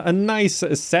 A nice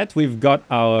set. We've got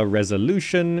our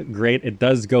resolution. Great. It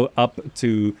does go up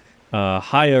to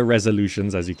higher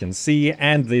resolutions, as you can see.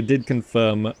 And they did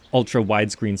confirm ultra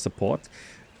widescreen support.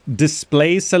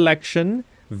 Display selection.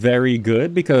 Very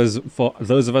good. Because for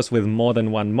those of us with more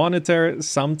than one monitor,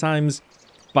 sometimes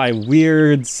by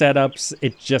weird setups,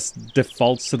 it just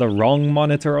defaults to the wrong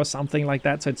monitor or something like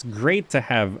that. So it's great to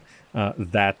have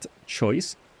that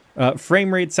choice.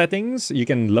 Frame rate settings, you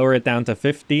can lower it down to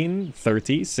 15,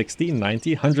 30, 60,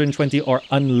 90, 120, or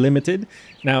unlimited.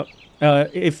 Now,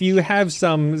 if you have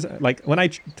some, like when I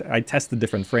tested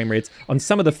different frame rates, on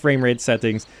some of the frame rate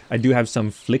settings, I do have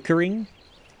some flickering.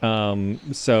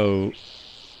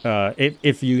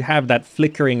 If you have that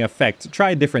flickering effect,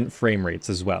 try different frame rates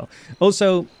as well.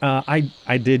 Also,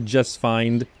 I did just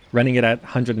find running it at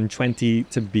 120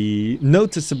 to be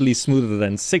noticeably smoother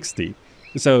than 60.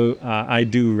 So I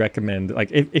do recommend, like,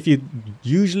 if you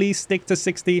usually stick to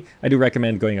 60, I do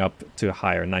recommend going up to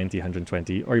higher, 90,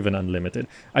 120, or even unlimited.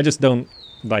 I just don't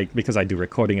like, because I do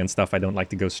recording and stuff, I don't like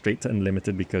to go straight to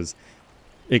unlimited because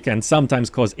it can sometimes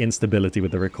cause instability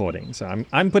with the recording. So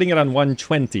I'm putting it on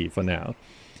 120 for now.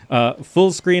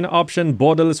 Full screen option,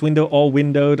 borderless window, all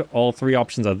windowed. All three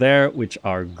options are there, which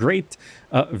are great.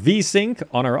 VSync,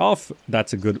 on or off,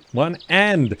 that's a good one.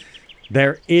 And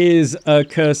there is a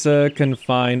cursor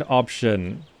confined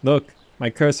option. Look, my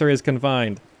cursor is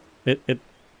confined.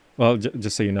 Well,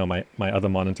 just so you know, my other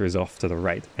monitor is off to the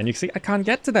right. And you see, I can't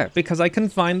get to that because I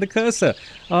confined the cursor.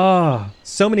 Ah,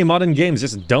 so many modern games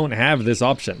just don't have this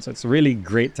option. So it's really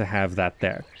great to have that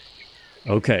there.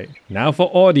 Okay, now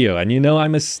for audio. And you know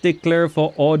I'm a stickler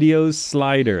for audio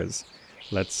sliders.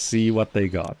 Let's see what they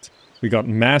got. We got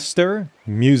master,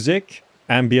 music,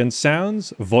 ambient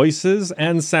sounds, voices,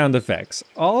 and sound effects.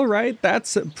 All right,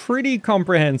 that's pretty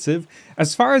comprehensive.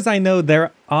 As far as I know,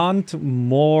 there aren't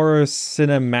more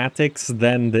cinematics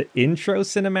than the intro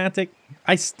cinematic.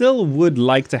 I still would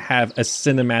like to have a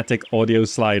cinematic audio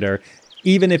slider,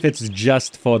 even if it's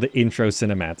just for the intro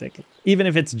cinematic. Even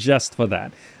if it's just for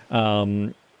that.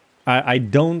 I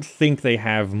don't think they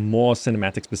have more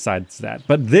cinematics besides that.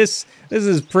 But this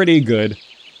is pretty good.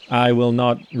 I will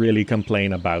not really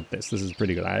complain about this. This is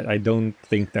pretty good. I don't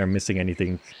think they're missing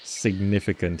anything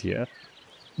significant here.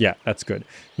 Yeah, that's good.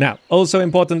 Now, also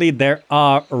importantly, there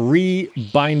are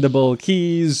rebindable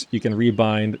keys. You can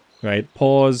rebind, right?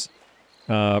 Pause.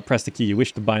 Press the key you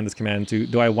wish to bind this command to.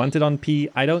 Do I want it on P?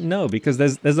 I don't know, because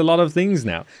there's a lot of things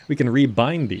now. We can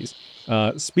rebind these.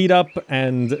 Speed up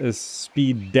and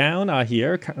speed down are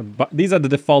here. But these are the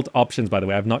default options, by the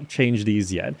way. I've not changed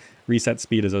these yet. Reset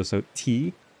speed is also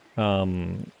T.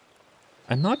 I'm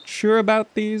not sure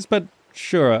about these, but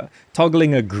sure.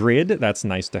 Toggling a grid, that's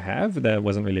nice to have. There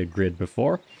wasn't really a grid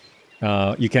before.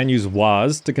 You can use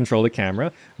WAS to control the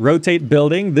camera. Rotate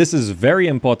building. This is very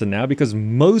important now because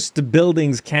most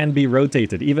buildings can be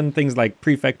rotated. Even things like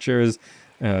prefectures,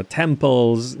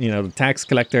 temples, you know, the tax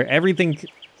collector, everything,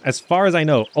 as far as I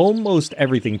know, almost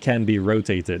everything can be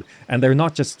rotated. And they're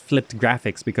not just flipped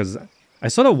graphics, because I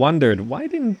sort of wondered, why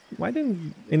didn't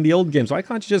in the old games, why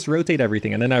can't you just rotate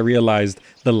everything? And then I realized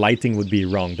the lighting would be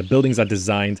wrong. The buildings are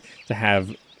designed to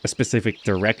have a specific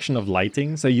direction of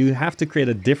lighting, so you have to create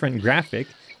a different graphic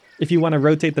if you want to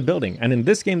rotate the building. And in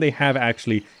this game, they have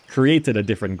actually created a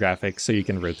different graphic so you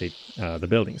can rotate the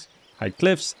buildings. Hide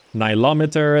cliffs,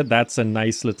 nilometer, that's a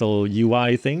nice little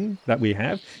UI thing that we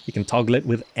have. You can toggle it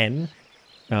with N.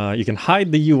 You can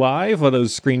hide the UI for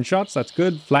those screenshots, that's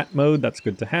good. Flat mode, that's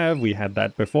good to have, we had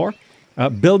that before.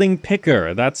 Building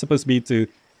picker, that's supposed to be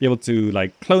able to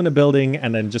like clone a building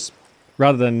and then just,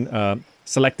 rather than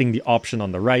selecting the option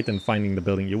on the right and finding the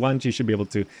building you want, you should be able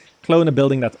to clone a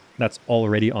building that's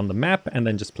already on the map and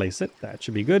then just place it. That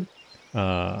should be good.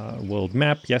 World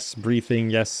map, yes. Briefing,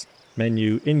 yes.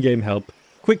 Menu, in-game help.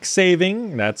 Quick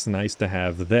saving, that's nice to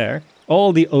have there.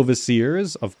 All the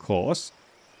overseers, of course.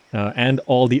 And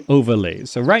all the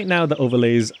overlays. So right now the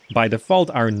overlays by default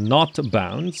are not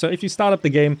bound. So if you start up the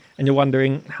game and you're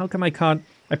wondering, how come I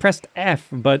pressed F,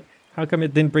 but how come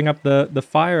it didn't bring up the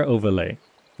fire overlay?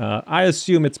 I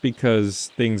assume it's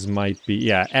because things might be,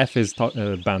 yeah, F is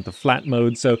bound to flat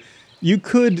mode. So you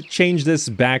could change this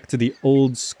back to the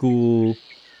old school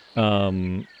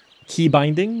key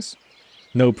bindings,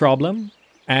 no problem.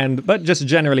 But just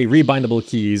generally rebindable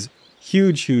keys,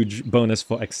 huge bonus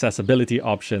for accessibility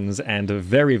options, and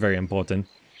very, very important,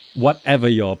 whatever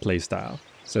your playstyle.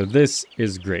 So this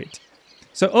is great.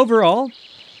 So overall,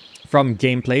 from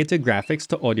gameplay to graphics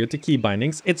to audio to key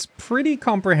bindings, it's pretty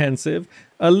comprehensive.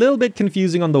 A little bit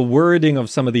confusing on the wording of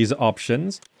some of these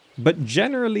options, but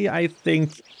generally I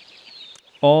think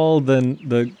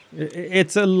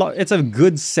it's a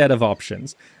good set of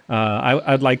options.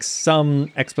 I'd like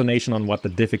some explanation on what the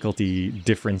difficulty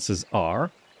differences are.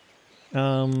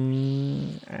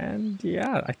 And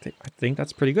yeah, I think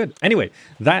that's pretty good. Anyway,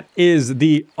 that is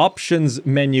the options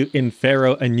menu in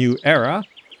Pharaoh: A New Era.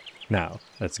 Now,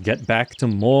 let's get back to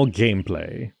more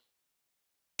gameplay.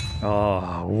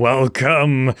 Oh,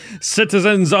 welcome,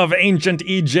 citizens of ancient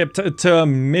Egypt, to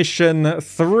mission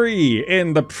 3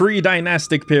 in the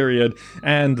pre-dynastic period,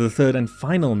 and the third and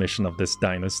final mission of this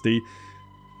dynasty.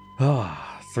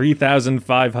 Ah,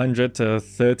 3,500 to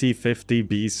 3050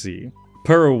 BC.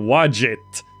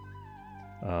 Perwadjyt.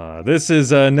 This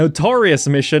is a notorious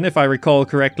mission, if I recall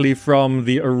correctly, from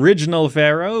the original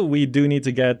Pharaoh. We do need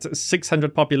to get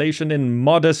 600 population in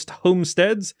modest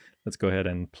homesteads. Let's go ahead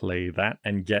and play that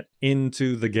and get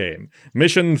into the game.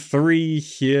 Mission 3,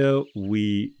 here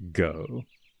we go.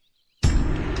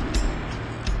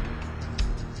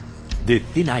 The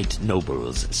Thinite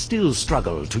nobles still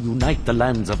struggle to unite the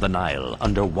lands of the Nile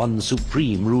under one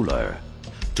supreme ruler.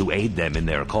 To aid them in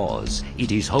their cause,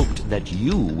 it is hoped that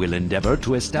you will endeavor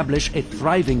to establish a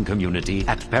thriving community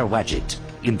at Perwadjyt,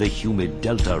 in the humid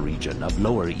delta region of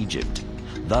Lower Egypt,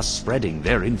 thus spreading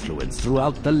their influence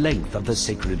throughout the length of the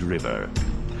sacred river.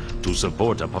 To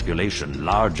support a population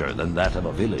larger than that of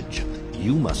a village,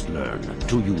 you must learn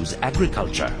to use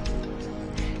agriculture.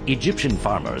 Egyptian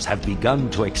farmers have begun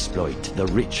to exploit the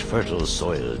rich, fertile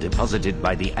soil deposited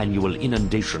by the annual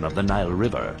inundation of the Nile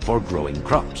River for growing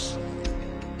crops.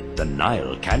 The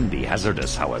Nile can be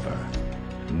hazardous, however.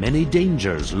 Many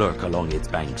dangers lurk along its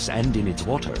banks and in its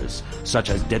waters, such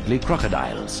as deadly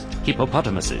crocodiles,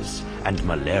 hippopotamuses, and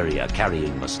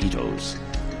malaria-carrying mosquitoes.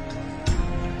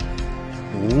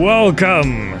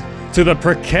 Welcome to the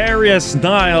precarious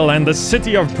Nile and the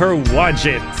city of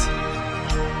Perwadjyt.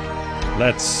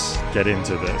 Let's get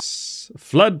into this.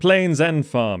 Floodplains and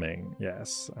farming.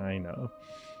 Yes, I know.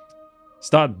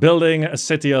 Start building a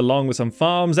city along with some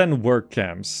farms and work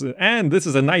camps. And this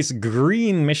is a nice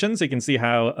green mission, so you can see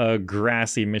how a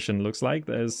grassy mission looks like.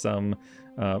 There's some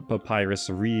papyrus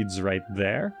reeds right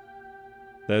there.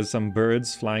 There's some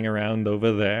birds flying around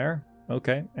over there.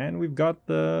 Okay, and we've got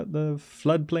the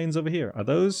floodplains over here. Are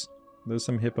those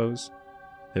some hippos?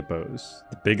 Hippos.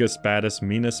 The biggest, baddest,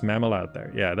 meanest mammal out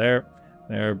there. Yeah,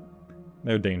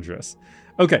 they're dangerous.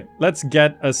 Okay, let's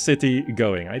get a city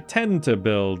going. I tend to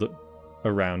build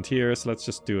around here, so let's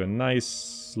just do a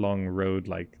nice long road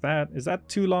like that. Is that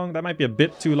too long? That might be a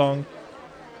bit too long.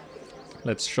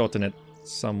 Let's shorten it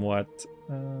somewhat.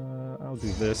 I'll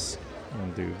do this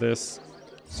and do this.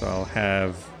 So I'll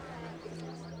have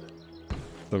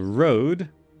the road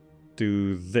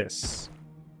do this.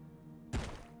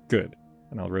 Good.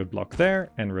 And I'll roadblock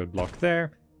there and roadblock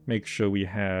there. Make sure we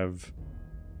have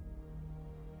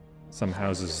some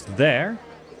houses there.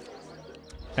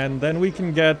 And then we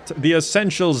can get the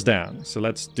essentials down. So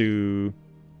let's do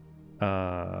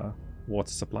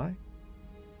water supply.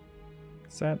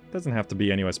 So that doesn't have to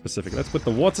be anywhere specific. Let's put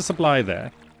the water supply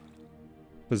there.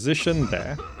 Position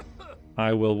there.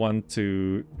 I will want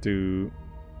to do...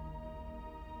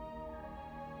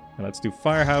 And let's do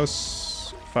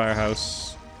firehouse,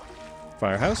 firehouse,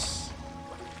 firehouse.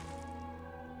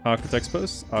 Architect's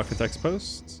post, architect's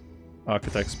post,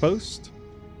 architect's post.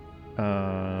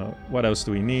 What else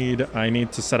do we need? I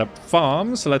need to set up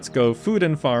farms, so let's go food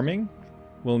and farming.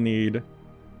 We'll need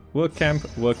work camp,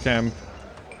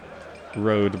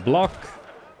 road block,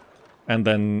 and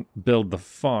then build the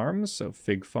farms, so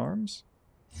fig farms.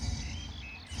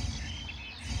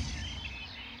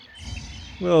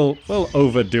 We'll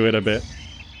overdo it a bit.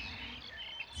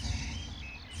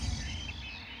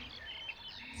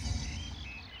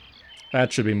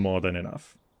 That should be more than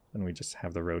enough. And we just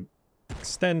have the road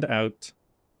extend out.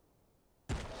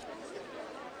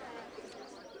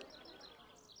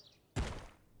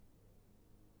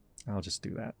 I'll just do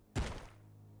that.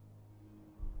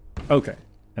 Okay.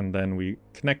 And then we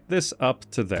connect this up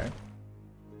to there.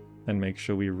 And make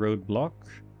sure we roadblock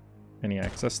any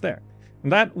access there.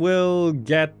 And that will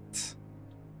get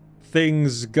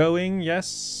things going,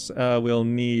 yes. We'll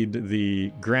need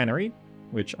the granary,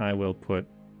 which I will put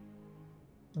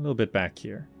a little bit back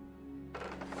here.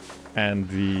 And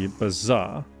the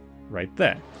bazaar right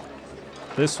there.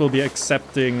 This will be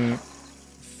accepting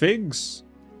figs.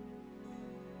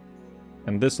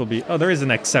 And this will be... Oh, there is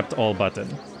an accept all button.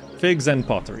 Figs and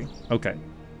pottery. Okay.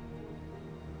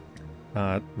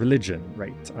 Religion,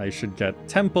 right. I should get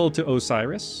temple to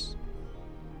Osiris.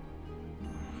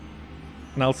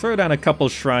 And I'll throw down a couple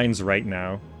shrines right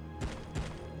now.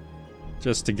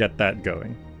 Just to get that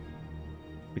going.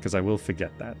 Because I will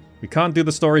forget that. We can't do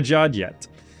the storage yard yet.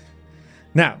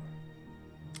 Now,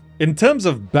 in terms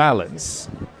of balance,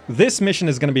 this mission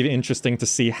is going to be interesting to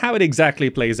see how it exactly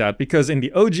plays out. Because in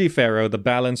the OG Pharaoh, the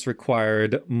balance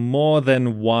required more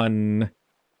than one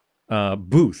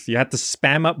booth. You had to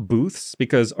spam up booths.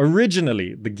 Because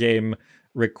originally, the game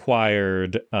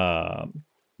required...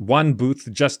 one booth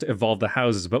just to evolve the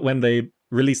houses. But when they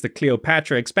released the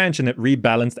Cleopatra expansion, it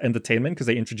rebalanced entertainment because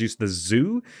they introduced the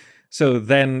zoo. So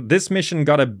then this mission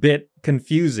got a bit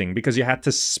confusing because you had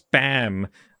to spam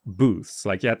booths.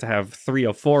 Like you had to have 3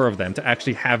 or 4 of them to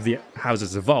actually have the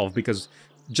houses evolve because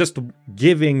just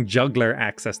giving juggler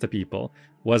access to people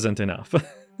wasn't enough.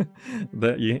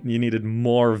 You needed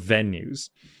more venues.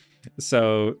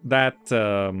 So that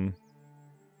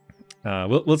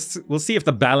we'll see if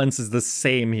the balance is the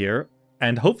same here,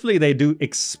 and hopefully they do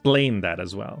explain that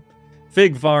as well.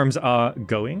 Fig farms are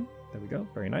going. There we go.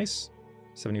 Very nice.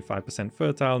 75%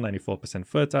 fertile, 94%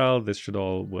 fertile. This should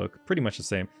all work pretty much the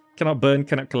same. Cannot burn,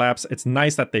 cannot collapse. It's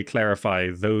nice that they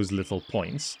clarify those little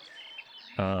points.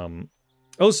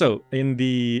 Also,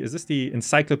 is this the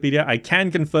encyclopedia? I can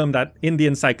confirm that in the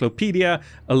encyclopedia,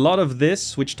 a lot of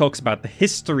this, which talks about the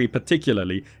history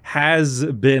particularly, has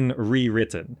been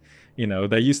rewritten. You know,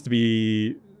 there used to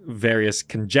be various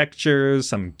conjectures,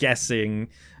 some guessing,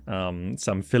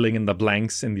 some filling in the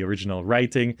blanks in the original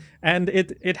writing, and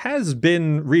it has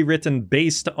been rewritten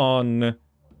based on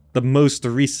the most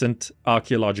recent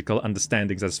archaeological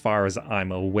understandings as far as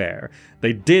I'm aware.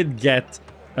 They did get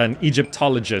an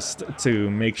Egyptologist to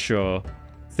make sure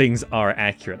things are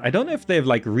accurate. I don't know if they've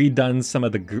like redone some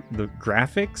of the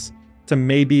graphics to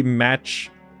maybe match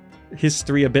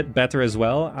history a bit better as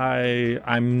well.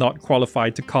 I'm not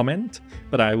qualified to comment,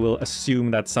 but I will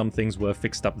assume that some things were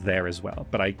fixed up there as well.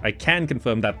 But I can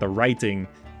confirm that the writing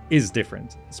is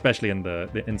different, especially in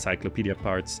the encyclopedia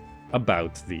parts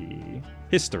about the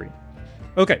history.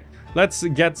 Okay, let's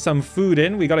get some food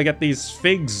in. We gotta get these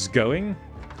figs going.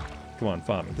 Come on,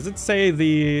 farming. Does it say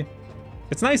the...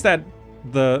 It's nice that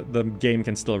the game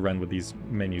can still run with these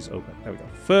menus open. There we go.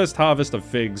 First harvest of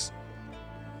figs.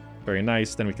 Very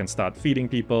nice. Then we can start feeding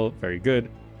people. Very good.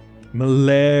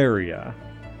 Malaria.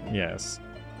 Yes.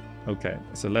 Okay,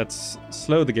 so let's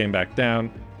slow the game back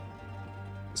down.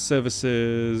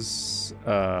 Services.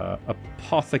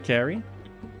 Apothecary.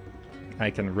 I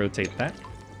can rotate that.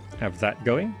 Have that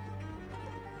going.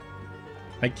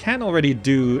 I can already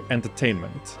do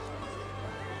entertainment.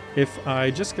 If I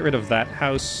just get rid of that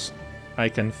house, I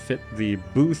can fit the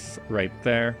booth right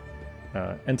there.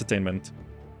 Entertainment.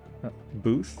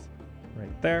 Booth.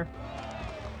 Right there.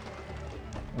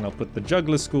 And I'll put the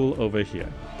juggler school over here.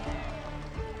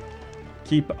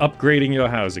 Keep upgrading your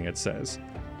housing, it says.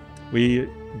 We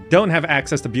don't have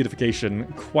access to beautification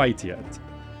quite yet.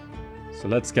 So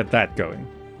let's get that going.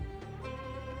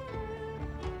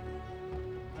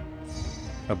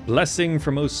 A blessing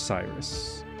from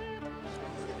Osiris.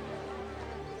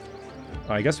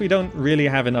 I guess we don't really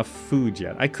have enough food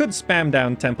yet. I could spam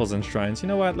down temples and shrines. You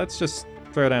know what? Let's just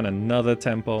throw down another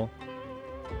temple.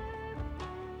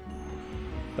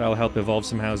 That'll help evolve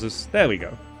some houses. There we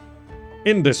go.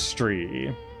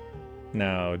 Industry.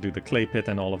 Now do the clay pit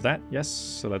and all of that. Yes,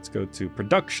 so let's go to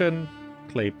production.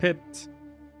 Clay pit.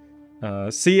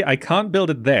 See, I can't build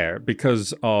it there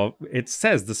because of... It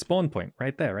says the spawn point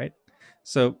right there, right?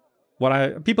 So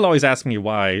people always ask me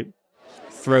why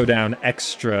throw down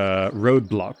extra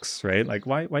roadblocks, right? Like,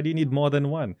 why do you need more than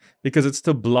one? Because it's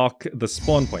to block the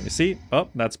spawn point. You see? Oh,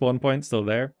 that spawn point still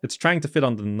there. It's trying to fit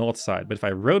on the north side, but if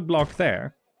I roadblock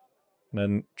there,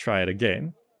 then try it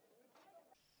again.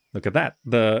 Look at that.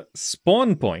 The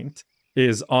spawn point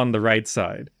is on the right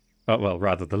side. Well,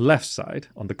 rather the left side,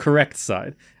 on the correct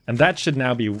side. And that should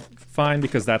now be fine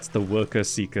because that's the worker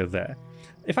seeker there.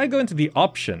 If I go into the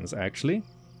options, actually,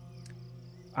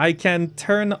 I can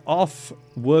turn off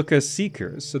worker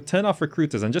seekers. So turn off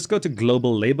recruiters and just go to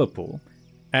global labor pool.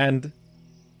 And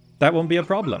that won't be a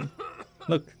problem.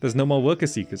 Look, there's no more worker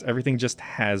seekers. Everything just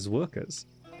has workers.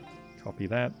 Copy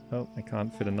that. Oh, I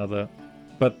can't fit another.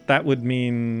 But that would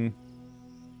mean...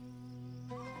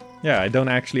 Yeah, I don't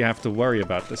actually have to worry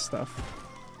about this stuff.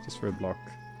 Just roadblock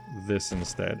this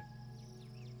instead.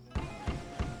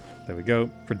 There we go.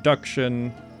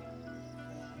 Production.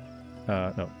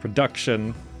 No,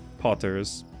 production.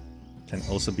 Potters can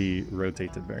also be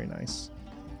rotated. Very nice.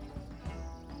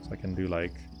 So I can do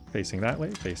like facing that way,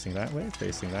 facing that way,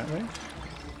 facing that way.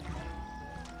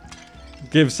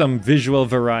 Give some visual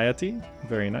variety.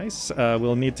 Very nice.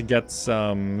 We'll need to get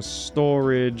some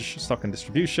storage, stock and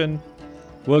distribution.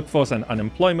 Workforce and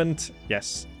unemployment.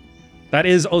 Yes. That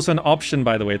is also an option,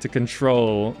 by the way, to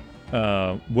control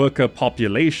worker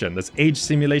population. There's age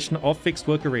simulation or fixed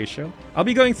worker ratio. I'll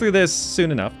be going through this soon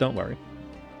enough. Don't worry.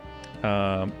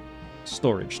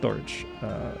 Storage.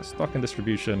 Stock and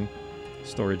distribution.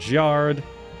 Storage yard.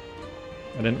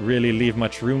 I didn't really leave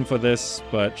much room for this,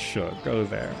 but sure, go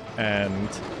there. And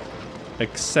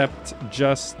accept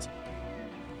just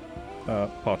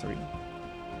pottery.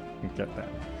 Get that.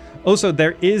 Also,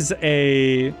 there is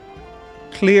a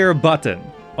clear button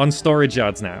on storage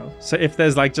yards now. So if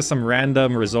there's like just some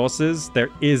random resources, there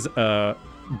is a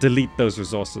delete those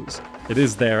resources. It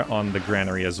is there on the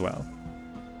granary as well.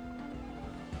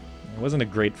 It wasn't a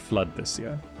great flood this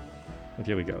year. But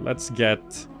here we go. Let's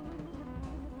get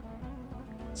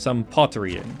some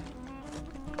pottery in.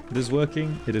 It is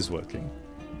working. It is working.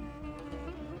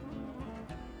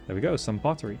 There we go. Some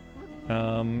pottery.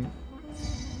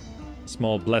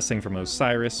 Small blessing from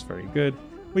Osiris. Very good.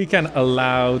 We can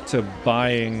allow to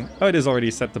buying... Oh, it is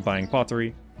already set to buying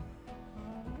pottery.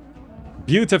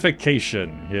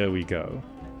 Beautification. Here we go.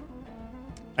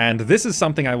 And this is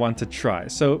something I want to try.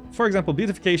 So, for example,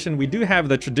 beautification, we do have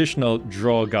the traditional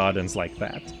draw gardens like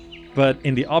that. But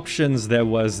in the options, there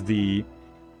was the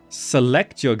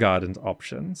select your garden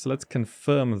option. So let's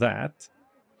confirm that.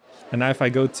 And now if I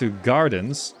go to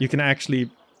gardens, you can actually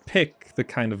pick the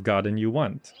kind of garden you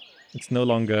want. It's no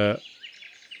longer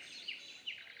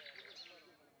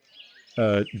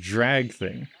a drag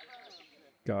thing.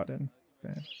 Garden.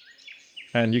 Okay.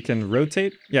 And you can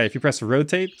rotate. Yeah, if you press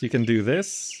rotate, you can do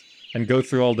this and go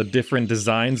through all the different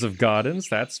designs of gardens.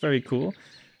 That's very cool.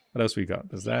 What else we got?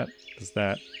 There's that, there's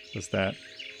that, there's that,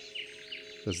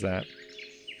 there's that.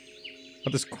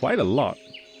 But there's quite a lot.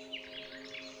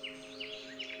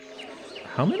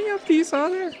 How many of these are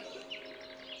there?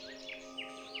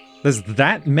 There's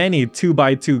that many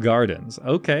 2x2 gardens.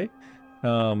 Okay.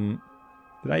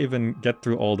 Did I even get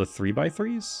through all the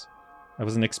 3x3s? I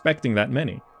wasn't expecting that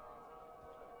many.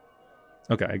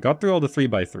 Okay, I got through all the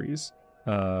 3x3s.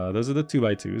 Those are the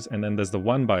 2x2s. And then there's the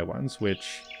 1x1s,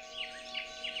 which...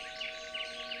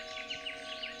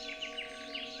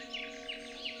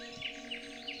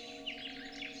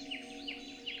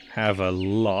 have a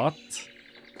lot.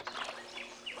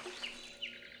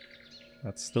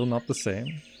 That's still not the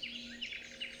same.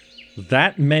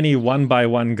 That many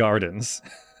 1x1 gardens.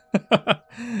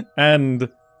 And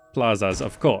plazas,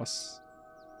 of course.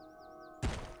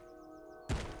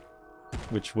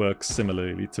 Which works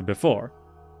similarly to before.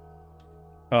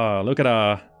 Oh, look at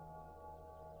our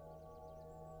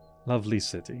lovely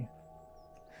city.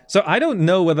 So I don't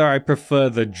know whether I prefer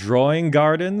the drawing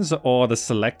gardens or the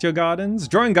select your gardens.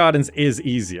 Drawing gardens is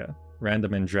easier.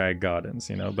 Random and drag gardens,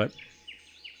 you know, but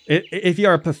if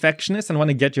you're a perfectionist and want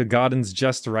to get your gardens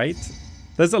just right,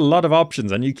 there's a lot of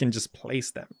options and you can just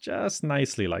place them just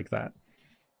nicely like that.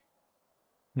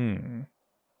 I'm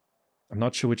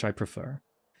not sure which I prefer.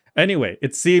 Anyway,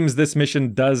 it seems this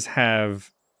mission does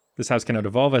have... This house cannot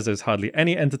evolve as there's hardly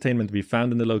any entertainment to be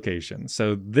found in the location.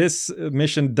 So this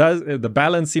mission does... the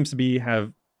balance seems to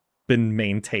have been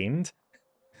maintained.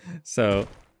 So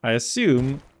I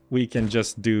assume we can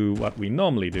just do what we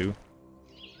normally do.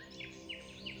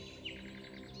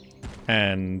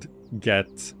 And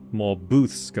get more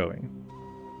booths going.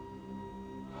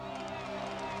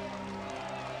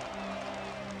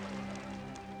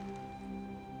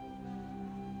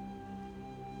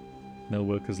 No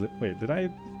workers... Wait, did I...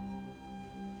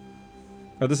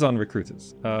 Oh, this is on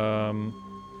recruiters. Did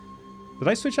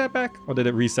I switch that back? Or did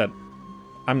it reset?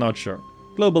 I'm not sure.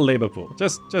 Global labor pool.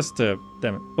 Just to...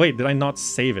 Damn it. Wait, did I not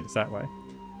save it? Is that why?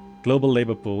 Global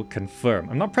labor pool, confirm.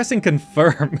 I'm not pressing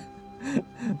confirm.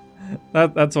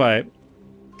 That's why.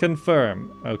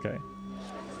 Confirm. Okay.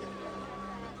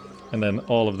 And then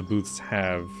all of the booths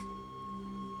have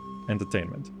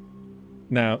entertainment.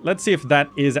 Now, let's see if that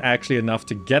is actually enough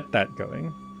to get that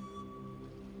going.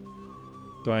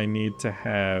 Do I need to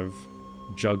have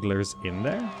jugglers in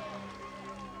there?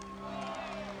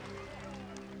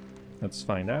 Let's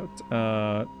find out.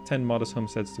 10 modest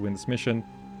homesteads to win this mission.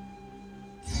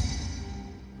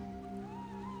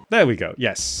 There we go.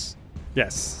 Yes.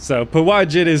 Yes. So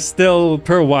Perwadjyt is still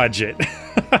Perwadjyt.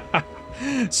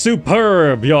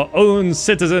 Superb! Your own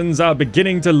citizens are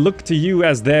beginning to look to you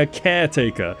as their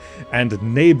caretaker, and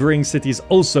neighboring cities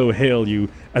also hail you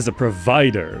as a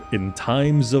provider in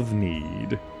times of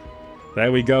need.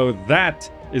 There we go.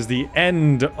 That is the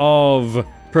end of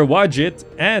Perwadjyt,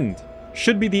 and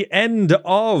should be the end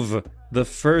of the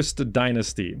first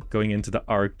dynasty, going into the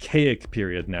archaic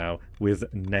period now with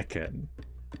Nekken.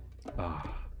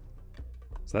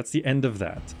 So that's the end of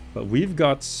that. But we've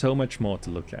got so much more to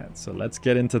look at, so let's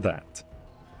get into that.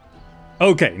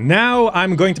 Okay, now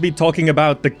I'm going to be talking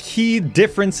about the key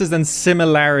differences and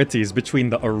similarities between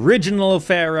the original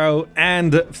Pharaoh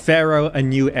and Pharaoh A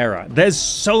New Era. There's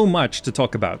so much to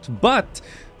talk about, but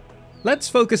let's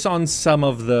focus on some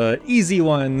of the easy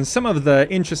ones, some of the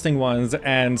interesting ones,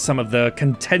 and some of the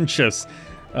contentious,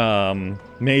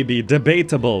 maybe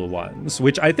debatable ones,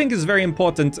 which I think is very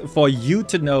important for you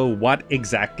to know what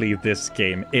exactly this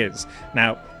game is.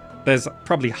 Now, there's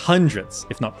probably hundreds,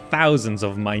 if not thousands,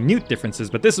 of minute differences,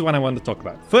 but this is what I want to talk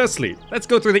about. Firstly, let's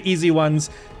go through the easy ones.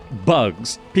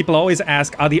 Bugs. People always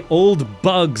ask, are the old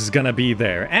bugs gonna be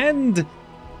there? And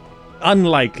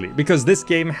unlikely, because this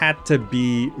game had to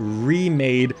be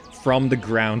remade from the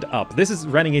ground up. This is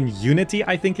running in Unity,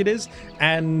 I think it is,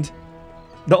 and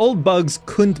the old bugs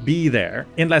couldn't be there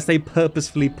unless they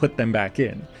purposefully put them back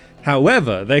in.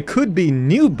 However, there could be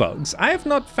new bugs. I have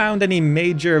not found any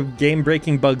major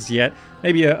game-breaking bugs yet.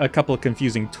 Maybe a couple of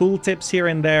confusing tooltips here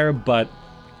and there, but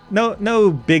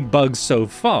no big bugs so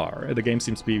far. The game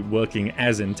seems to be working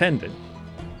as intended.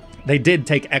 They did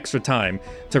take extra time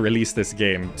to release this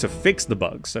game to fix the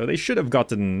bugs, so they should have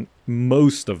gotten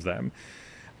most of them.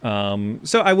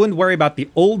 So I wouldn't worry about the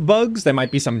old bugs. There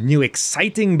might be some new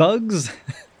exciting bugs.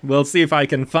 We'll see if I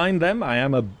can find them. I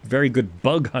am a very good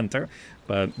bug hunter,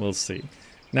 but we'll see.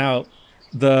 Now,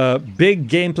 the big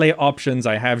gameplay options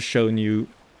I have shown you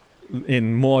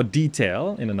in more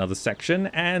detail in another section,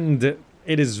 and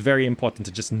it is very important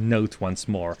to just note once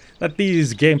more that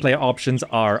these gameplay options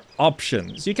are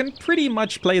options. You can pretty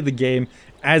much play the game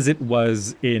as it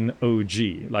was in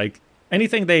OG. Like,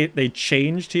 anything they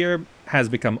changed here has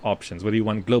become options. Whether you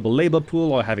want global labor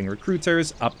pool or having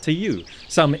recruiters, up to you.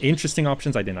 Some interesting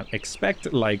options I did not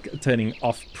expect, like turning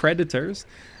off predators.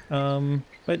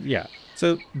 But yeah,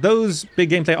 so those big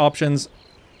gameplay options,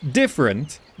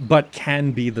 different, but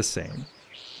can be the same.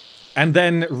 And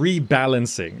then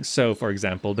rebalancing. So, for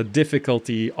example, the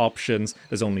difficulty options,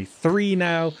 there's only 3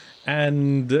 now,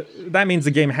 and that means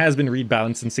the game has been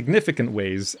rebalanced in significant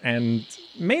ways, and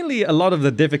mainly a lot of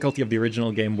the difficulty of the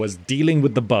original game was dealing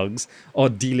with the bugs or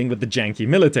dealing with the janky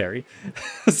military.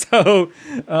 So,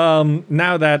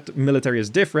 now that military is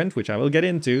different, which I will get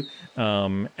into,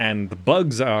 and the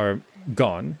bugs are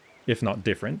gone, if not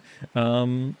different,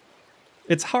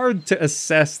 it's hard to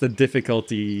assess the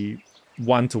difficulty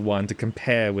one-to-one to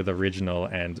compare with original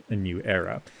and a new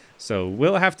era. So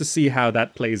we'll have to see how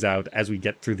that plays out as we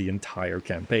get through the entire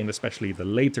campaign, especially the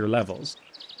later levels.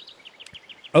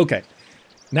 Okay,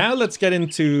 now let's get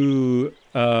into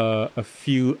a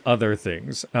few other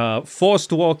things.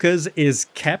 Forced Walkers is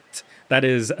kept. That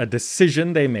is a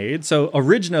decision they made. So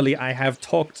originally I have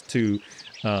talked to...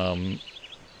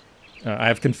 I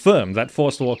have confirmed that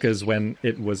Forced Walkers, when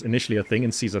it was initially a thing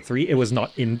in Caesar 3, it was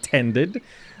not intended.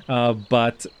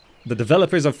 But the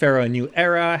developers of Pharaoh: A New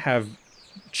Era have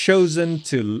chosen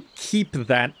to keep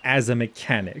that as a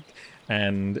mechanic.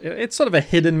 And it's sort of a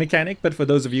hidden mechanic, but for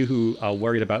those of you who are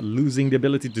worried about losing the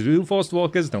ability to do Forced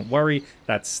Walkers, don't worry,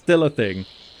 that's still a thing.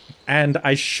 And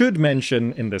I should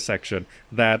mention in this section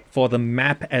that for the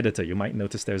map editor, you might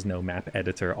notice there's no map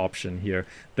editor option here.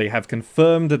 They have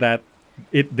confirmed that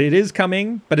it is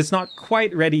coming, but it's not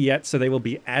quite ready yet, so they will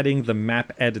be adding the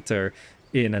map editor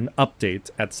in an update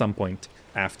at some point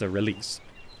after release.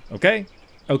 Okay?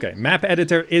 Okay, map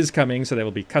editor is coming, so there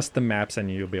will be custom maps, and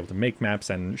you'll be able to make maps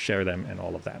and share them and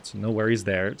all of that. So no worries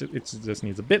there. It just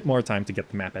needs a bit more time to get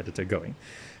the map editor going.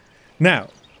 Now,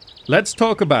 let's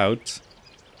talk about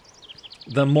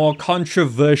the more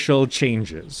controversial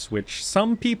changes, which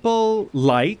some people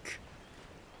like,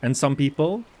 and some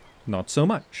people not so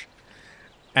much.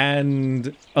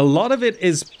 And a lot of it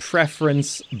is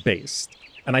preference-based.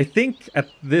 And I think at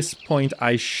this point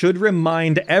I should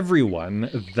remind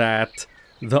everyone that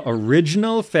the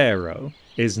original Pharaoh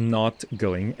is not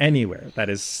going anywhere. That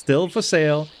is still for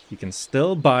sale. You can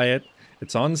still buy it.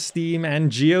 It's on Steam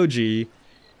and GOG.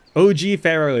 OG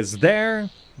Pharaoh is there.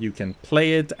 You can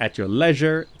play it at your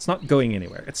leisure. It's not going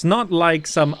anywhere. It's not like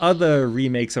some other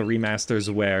remakes or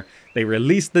remasters where they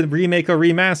release the remake or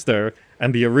remaster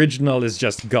and the original is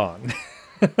just gone.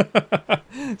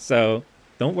 So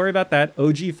don't worry about that.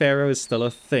 OG Pharaoh is still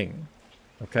a thing.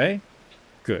 Okay?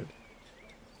 Good.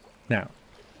 Now,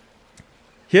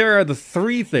 here are the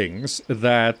 3 things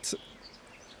that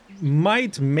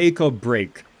might make or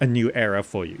break a new era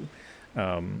for you.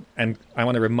 And I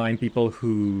want to remind people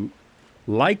who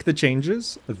like the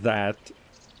changes that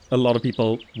a lot of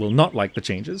people will not like the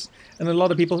changes. And a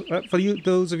lot of people, for you,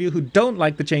 those of you who don't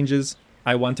like the changes,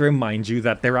 I want to remind you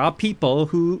that there are people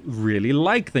who really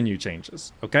like the new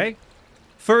changes. Okay?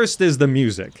 First is the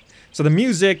music. So the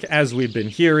music, as we've been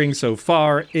hearing so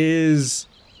far, is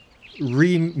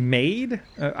remade.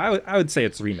 I would say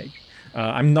it's remake.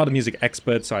 I'm not a music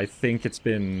expert, so I think it's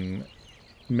been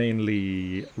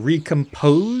mainly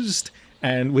recomposed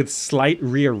and with slight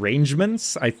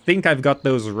rearrangements. I think I've got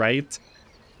those right.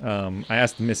 I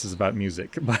asked the missus about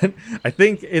music, but I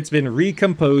think it's been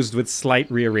recomposed with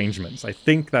slight rearrangements. I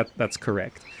think that's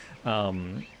correct.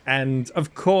 And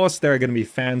of course, there are going to be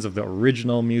fans of the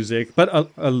original music, but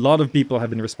a lot of people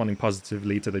have been responding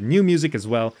positively to the new music as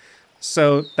well.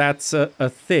 So that's a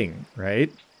thing,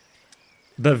 right?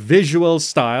 The visual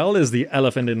style is the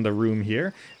elephant in the room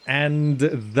here, and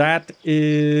that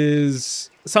is...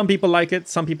 Some people like it,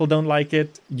 some people don't like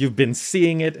it. You've been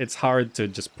seeing it. It's hard to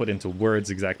just put into words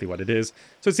exactly what it is.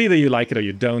 So it's either you like it or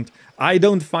you don't. I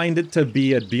don't find it to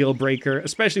be a deal breaker,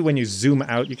 especially when you zoom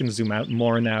out. You can zoom out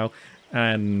more now,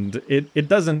 and it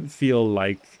doesn't feel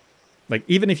like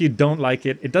even if you don't like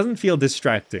it, it doesn't feel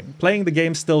distracting. Playing the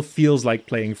game still feels like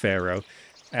playing Pharaoh,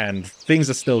 and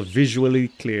things are still visually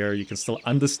clear. You can still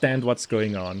understand what's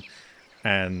going on.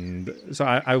 And so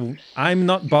I'm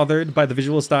not bothered by the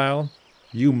visual style.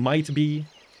 You might be.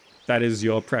 That is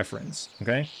your preference,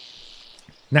 okay?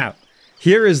 Now,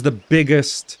 here is the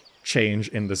biggest change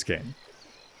in this game.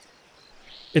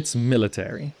 It's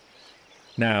military.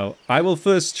 Now, I will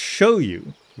first show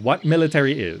you what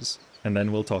military is, and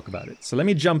then we'll talk about it. So let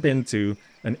me jump into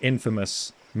an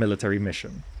infamous military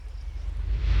mission.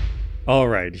 All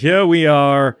right, here we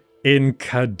are in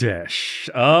Kadesh.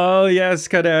 Oh yes,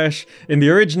 Kadesh. In the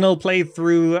original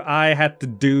playthrough, I had to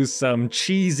do some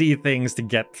cheesy things to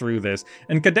get through this.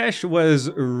 And Kadesh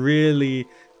was really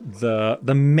the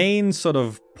main sort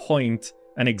of point,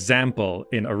 an example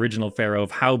in original Pharaoh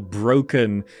of how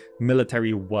broken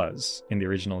military was in the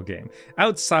original game.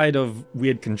 Outside of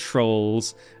weird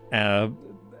controls,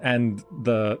 and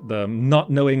the not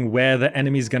knowing where the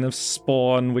enemy's gonna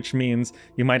spawn, which means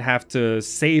you might have to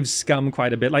save scum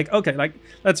quite a bit. Like, okay, like,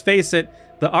 let's face it,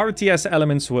 the RTS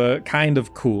elements were kind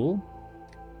of cool,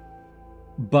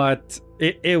 but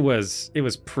it was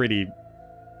pretty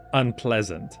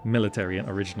unpleasant military in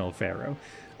original Pharaoh.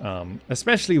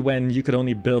 Especially when you could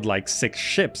only build like 6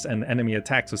 ships and enemy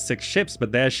attacks with 6 ships,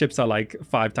 but their ships are like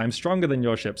 5 times stronger than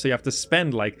your ship. So you have to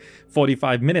spend like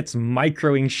 45 minutes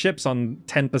microing ships on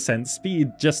 10%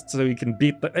 speed just so you can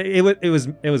beat the...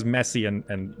 It was messy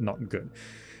and not good.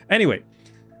 Anyway,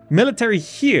 military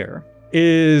here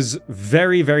is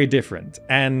very, very different.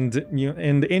 And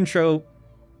in the intro,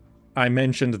 I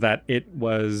mentioned that it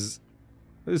was...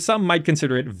 Some might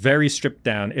consider it very stripped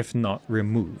down, if not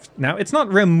removed. Now, it's not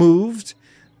removed.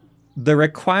 The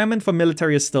requirement for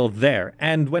military is still there.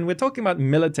 And when we're talking about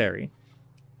military,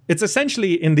 it's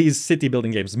essentially in these city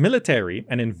building games, military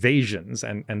and invasions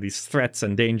and these threats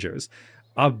and dangers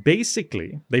are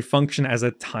basically, they function as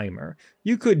a timer.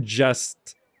 You could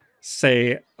just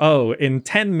say, oh, in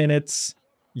 10 minutes,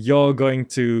 you're going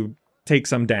to take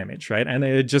some damage, right? And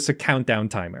it's just a countdown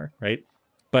timer, right?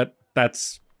 But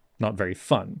that's not very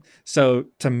fun. So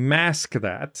to mask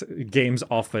that, games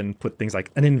often put things like,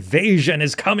 an invasion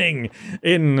is coming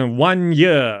in 1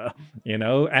 year, you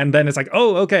know? And then it's like,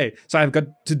 oh, okay, so I've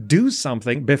got to do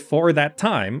something before that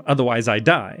time, otherwise I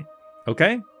die.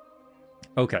 Okay?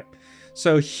 Okay.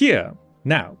 So here,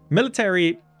 now,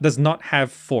 military does not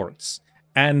have forts.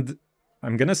 And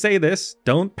I'm gonna say this,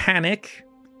 don't panic.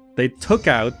 They took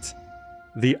out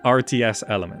the RTS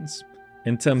elements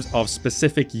in terms of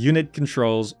specific unit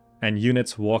controls and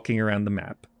units walking around the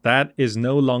map. That is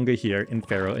no longer here in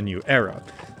Pharaoh A New Era.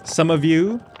 Some of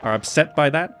you are upset by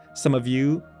that, some of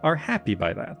you are happy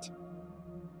by that.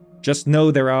 Just know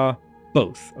there are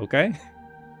both, okay?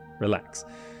 Relax.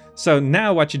 So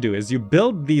now what you do is you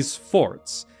build these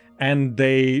forts and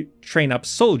they train up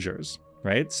soldiers,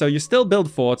 right? So you still build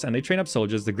forts and they train up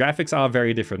soldiers. The graphics are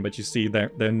very different, but you see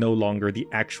they're no longer the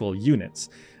actual units.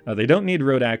 They don't need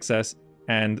road access.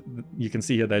 And you can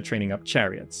see here they're training up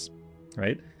chariots,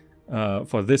 right?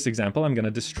 For this example, I'm going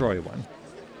to destroy one,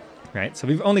 right? So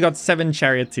we've only got 7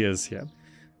 charioteers here.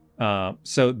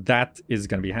 So that is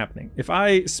going to be happening. If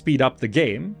I speed up the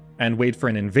game and wait for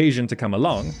an invasion to come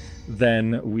along,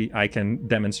 then I can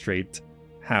demonstrate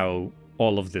how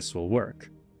all of this will work.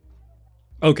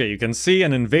 Okay, you can see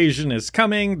an invasion is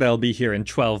coming. They'll be here in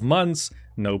 12 months.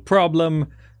 No problem.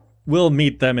 We'll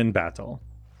meet them in battle.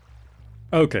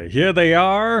 Okay, here they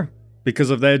are. Because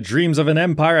of their dreams of an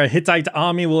empire, a Hittite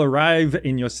army will arrive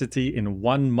in your city in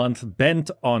 1 month, bent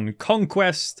on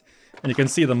conquest. And you can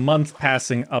see the month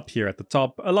passing up here at the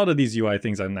top. A lot of these UI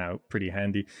things are now pretty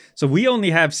handy. So we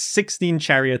only have 16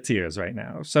 charioteers right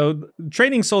now. So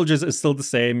training soldiers is still the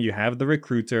same. You have the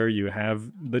recruiter, you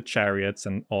have the chariots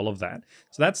and all of that.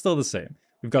 So that's still the same.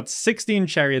 We've got 16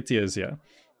 charioteers here.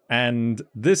 And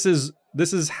this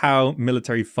is how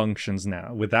military functions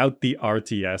now, without the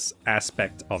RTS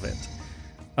aspect of it.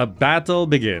 A battle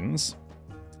begins,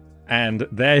 and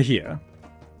they're here.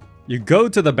 You go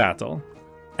to the battle,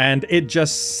 and it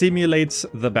just simulates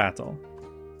the battle.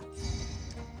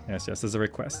 Yes, there's a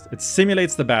request. It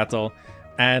simulates the battle,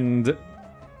 and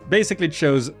basically it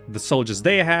shows the soldiers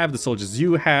they have, the soldiers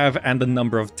you have, and the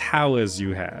number of towers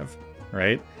you have,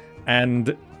 right?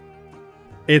 And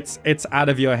it's out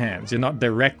of your hands. You're not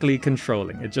directly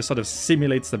controlling. It just sort of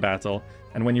simulates the battle.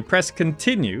 And when you press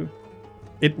continue,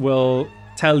 it will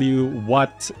tell you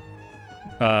what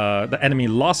the enemy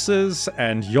losses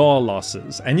and your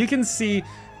losses. And you can see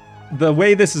the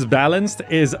way this is balanced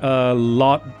is a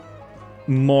lot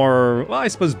more, well, I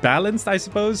suppose balanced,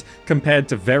 compared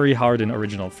to very hard in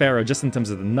original Pharaoh, just in terms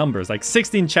of the numbers. Like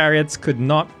 16 chariots could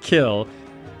not kill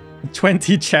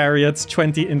 20 chariots,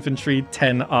 20 infantry,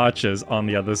 10 archers on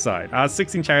the other side. Our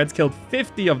 16 chariots killed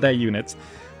 50 of their units.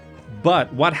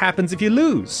 But what happens if you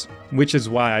lose? Which is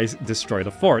why I destroyed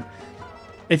a fort.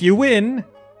 If you win,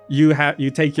 you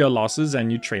take your losses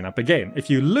and you train up again. If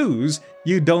you lose,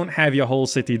 you don't have your whole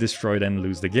city destroyed and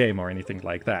lose the game or anything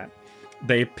like that.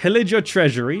 They pillage your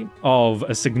treasury of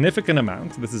a significant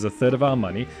amount. This is a third of our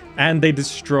money. And they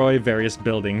destroy various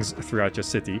buildings throughout your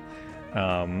city.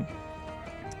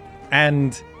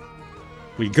 And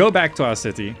we go back to our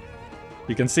city.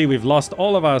 You can see we've lost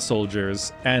all of our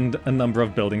soldiers and a number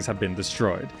of buildings have been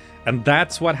destroyed. And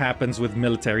that's what happens with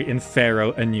military in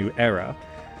Pharaoh, A New Era.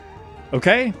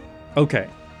 Okay? Okay.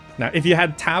 Now, if you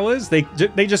had towers, they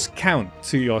just count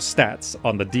to your stats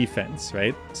on the defense,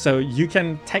 right? So you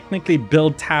can technically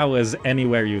build towers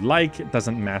anywhere you like. It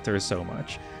doesn't matter so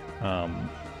much.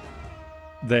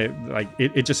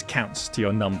 It just counts to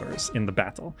your numbers in the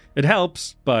battle. It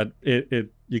helps, but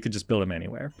you could just build them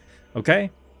anywhere. Okay?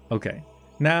 Okay.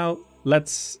 Now,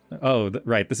 let's... Oh,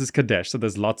 right, this is Kadesh, so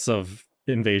there's lots of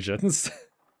invasions.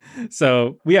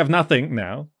 So, we have nothing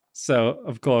now. So,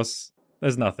 of course,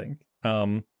 there's nothing.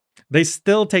 They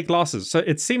still take losses. So,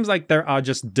 it seems like there are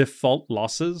just default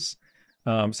losses.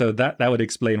 So, that would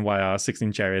explain why our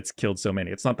 16 chariots killed so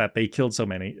many. It's not that they killed so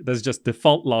many. There's just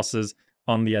default losses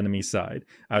on the enemy side.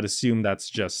 I would assume that's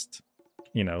just,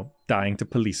 you know, dying to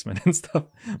policemen and stuff.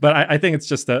 But I think it's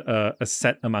just a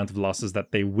set amount of losses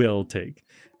that they will take.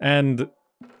 And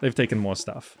they've taken more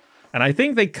stuff. And I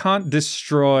think they can't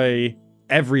destroy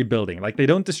every building. Like, they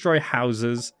don't destroy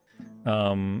houses.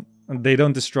 They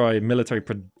don't destroy military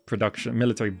production,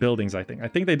 military buildings, I think. I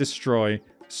think they destroy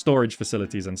storage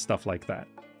facilities and stuff like that,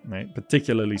 right?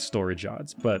 Particularly storage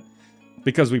yards. But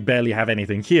because we barely have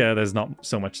anything here, there's not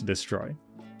so much to destroy.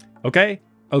 Okay?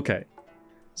 Okay.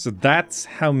 So that's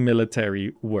how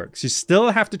military works. You still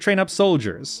have to train up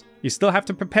soldiers. You still have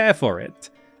to prepare for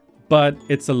it. But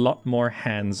it's a lot more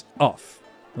hands-off.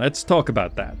 Let's talk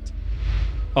about that.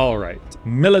 Alright.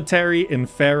 Military in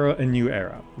Pharaoh, A New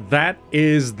Era. That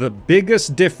is the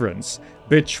biggest difference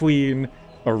between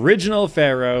original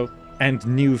Pharaoh and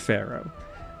new Pharaoh.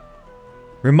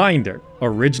 Reminder,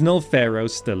 original Pharaoh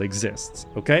still exists,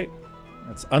 okay?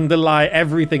 Let's underlie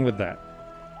everything with that.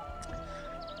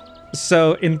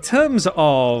 So, in terms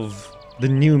of the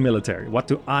new military, what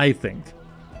do I think?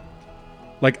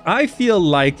 Like, I feel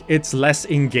like it's less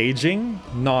engaging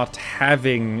not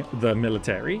having the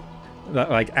military,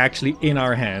 like, actually in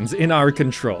our hands, in our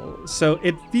control. So,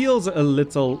 it feels a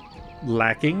little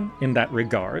lacking in that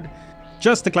regard.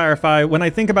 Just to clarify, when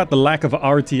I think about the lack of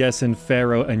RTS in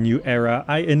Pharaoh, A New Era,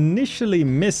 I initially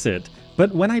miss it,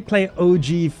 but when I play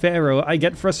OG Pharaoh, I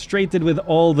get frustrated with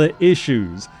all the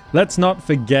issues. Let's not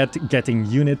forget getting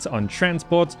units on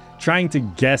transports, trying to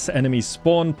guess enemy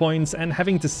spawn points, and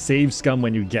having to save scum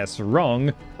when you guess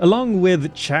wrong, along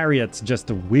with chariots just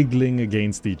wiggling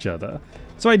against each other.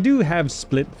 So I do have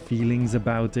split feelings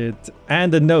about it,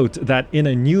 and a note that in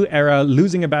A New Era,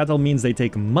 losing a battle means they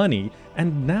take money,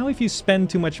 and now if you spend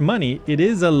too much money, it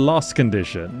is a loss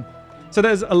condition. So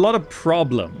there's a lot of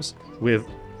problems with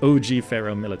OG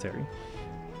Pharaoh military.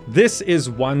 This is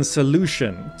one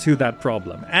solution to that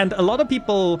problem, and a lot of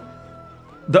people,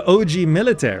 the OG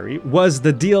military was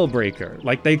the deal breaker.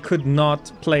 Like, they could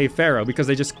not play Pharaoh because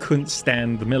they just couldn't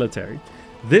stand the military.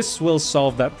 This will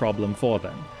solve that problem for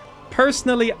them.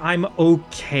 Personally, I'm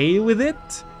okay with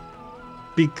it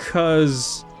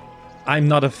because I'm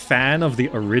not a fan of the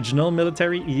original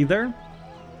military either.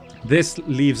 This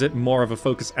leaves it more of a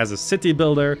focus as a city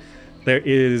builder. There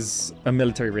is a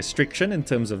military restriction in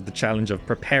terms of the challenge of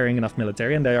preparing enough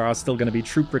military, and there are still going to be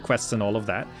troop requests and all of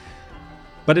that.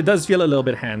 But it does feel a little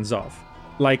bit hands-off.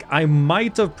 Like, I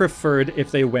might have preferred if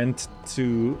they went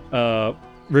to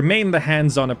remain the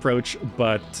hands-on approach,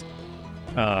 but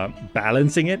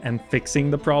balancing it and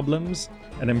fixing the problems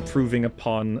and improving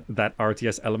upon that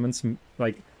RTS elements.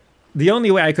 Like, the only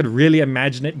way I could really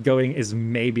imagine it going is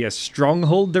maybe a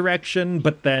stronghold direction,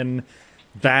 but then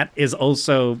that is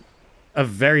also a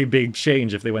very big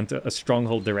change if they went to a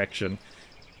stronghold direction.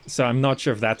 So I'm not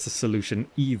sure if that's a solution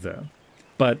either.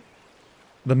 But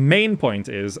the main point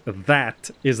is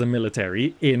that is the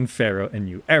military in Pharaoh, A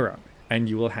New Era. and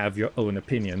you will have your own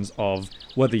opinions of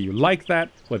whether you like that,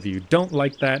 whether you don't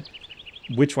like that,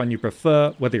 which one you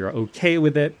prefer, whether you're okay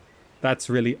with it. That's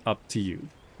really up to you,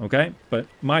 okay? But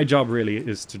my job really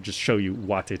is to just show you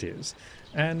what it is.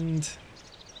 And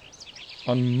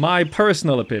on my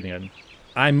personal opinion,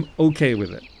 I'm okay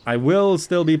with it. I will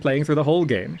still be playing through the whole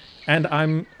game, and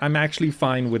I'm actually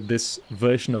fine with this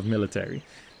version of military,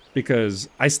 because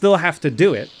I still have to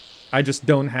do it. I just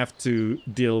don't have to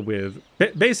deal with...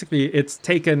 Basically, it's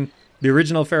taken the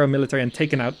original Pharaoh military and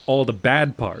taken out all the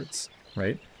bad parts,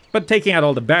 right? But taking out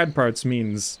all the bad parts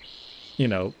means, you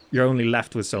know, you're only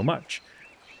left with so much.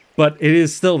 But it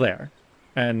is still there,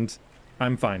 and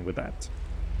I'm fine with that.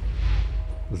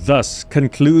 Thus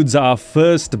concludes our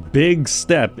first big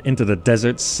step into the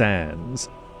desert sands.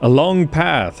 A long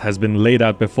path has been laid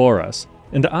out before us,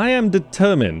 and I am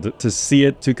determined to see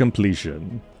it to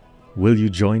completion. Will you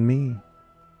join me?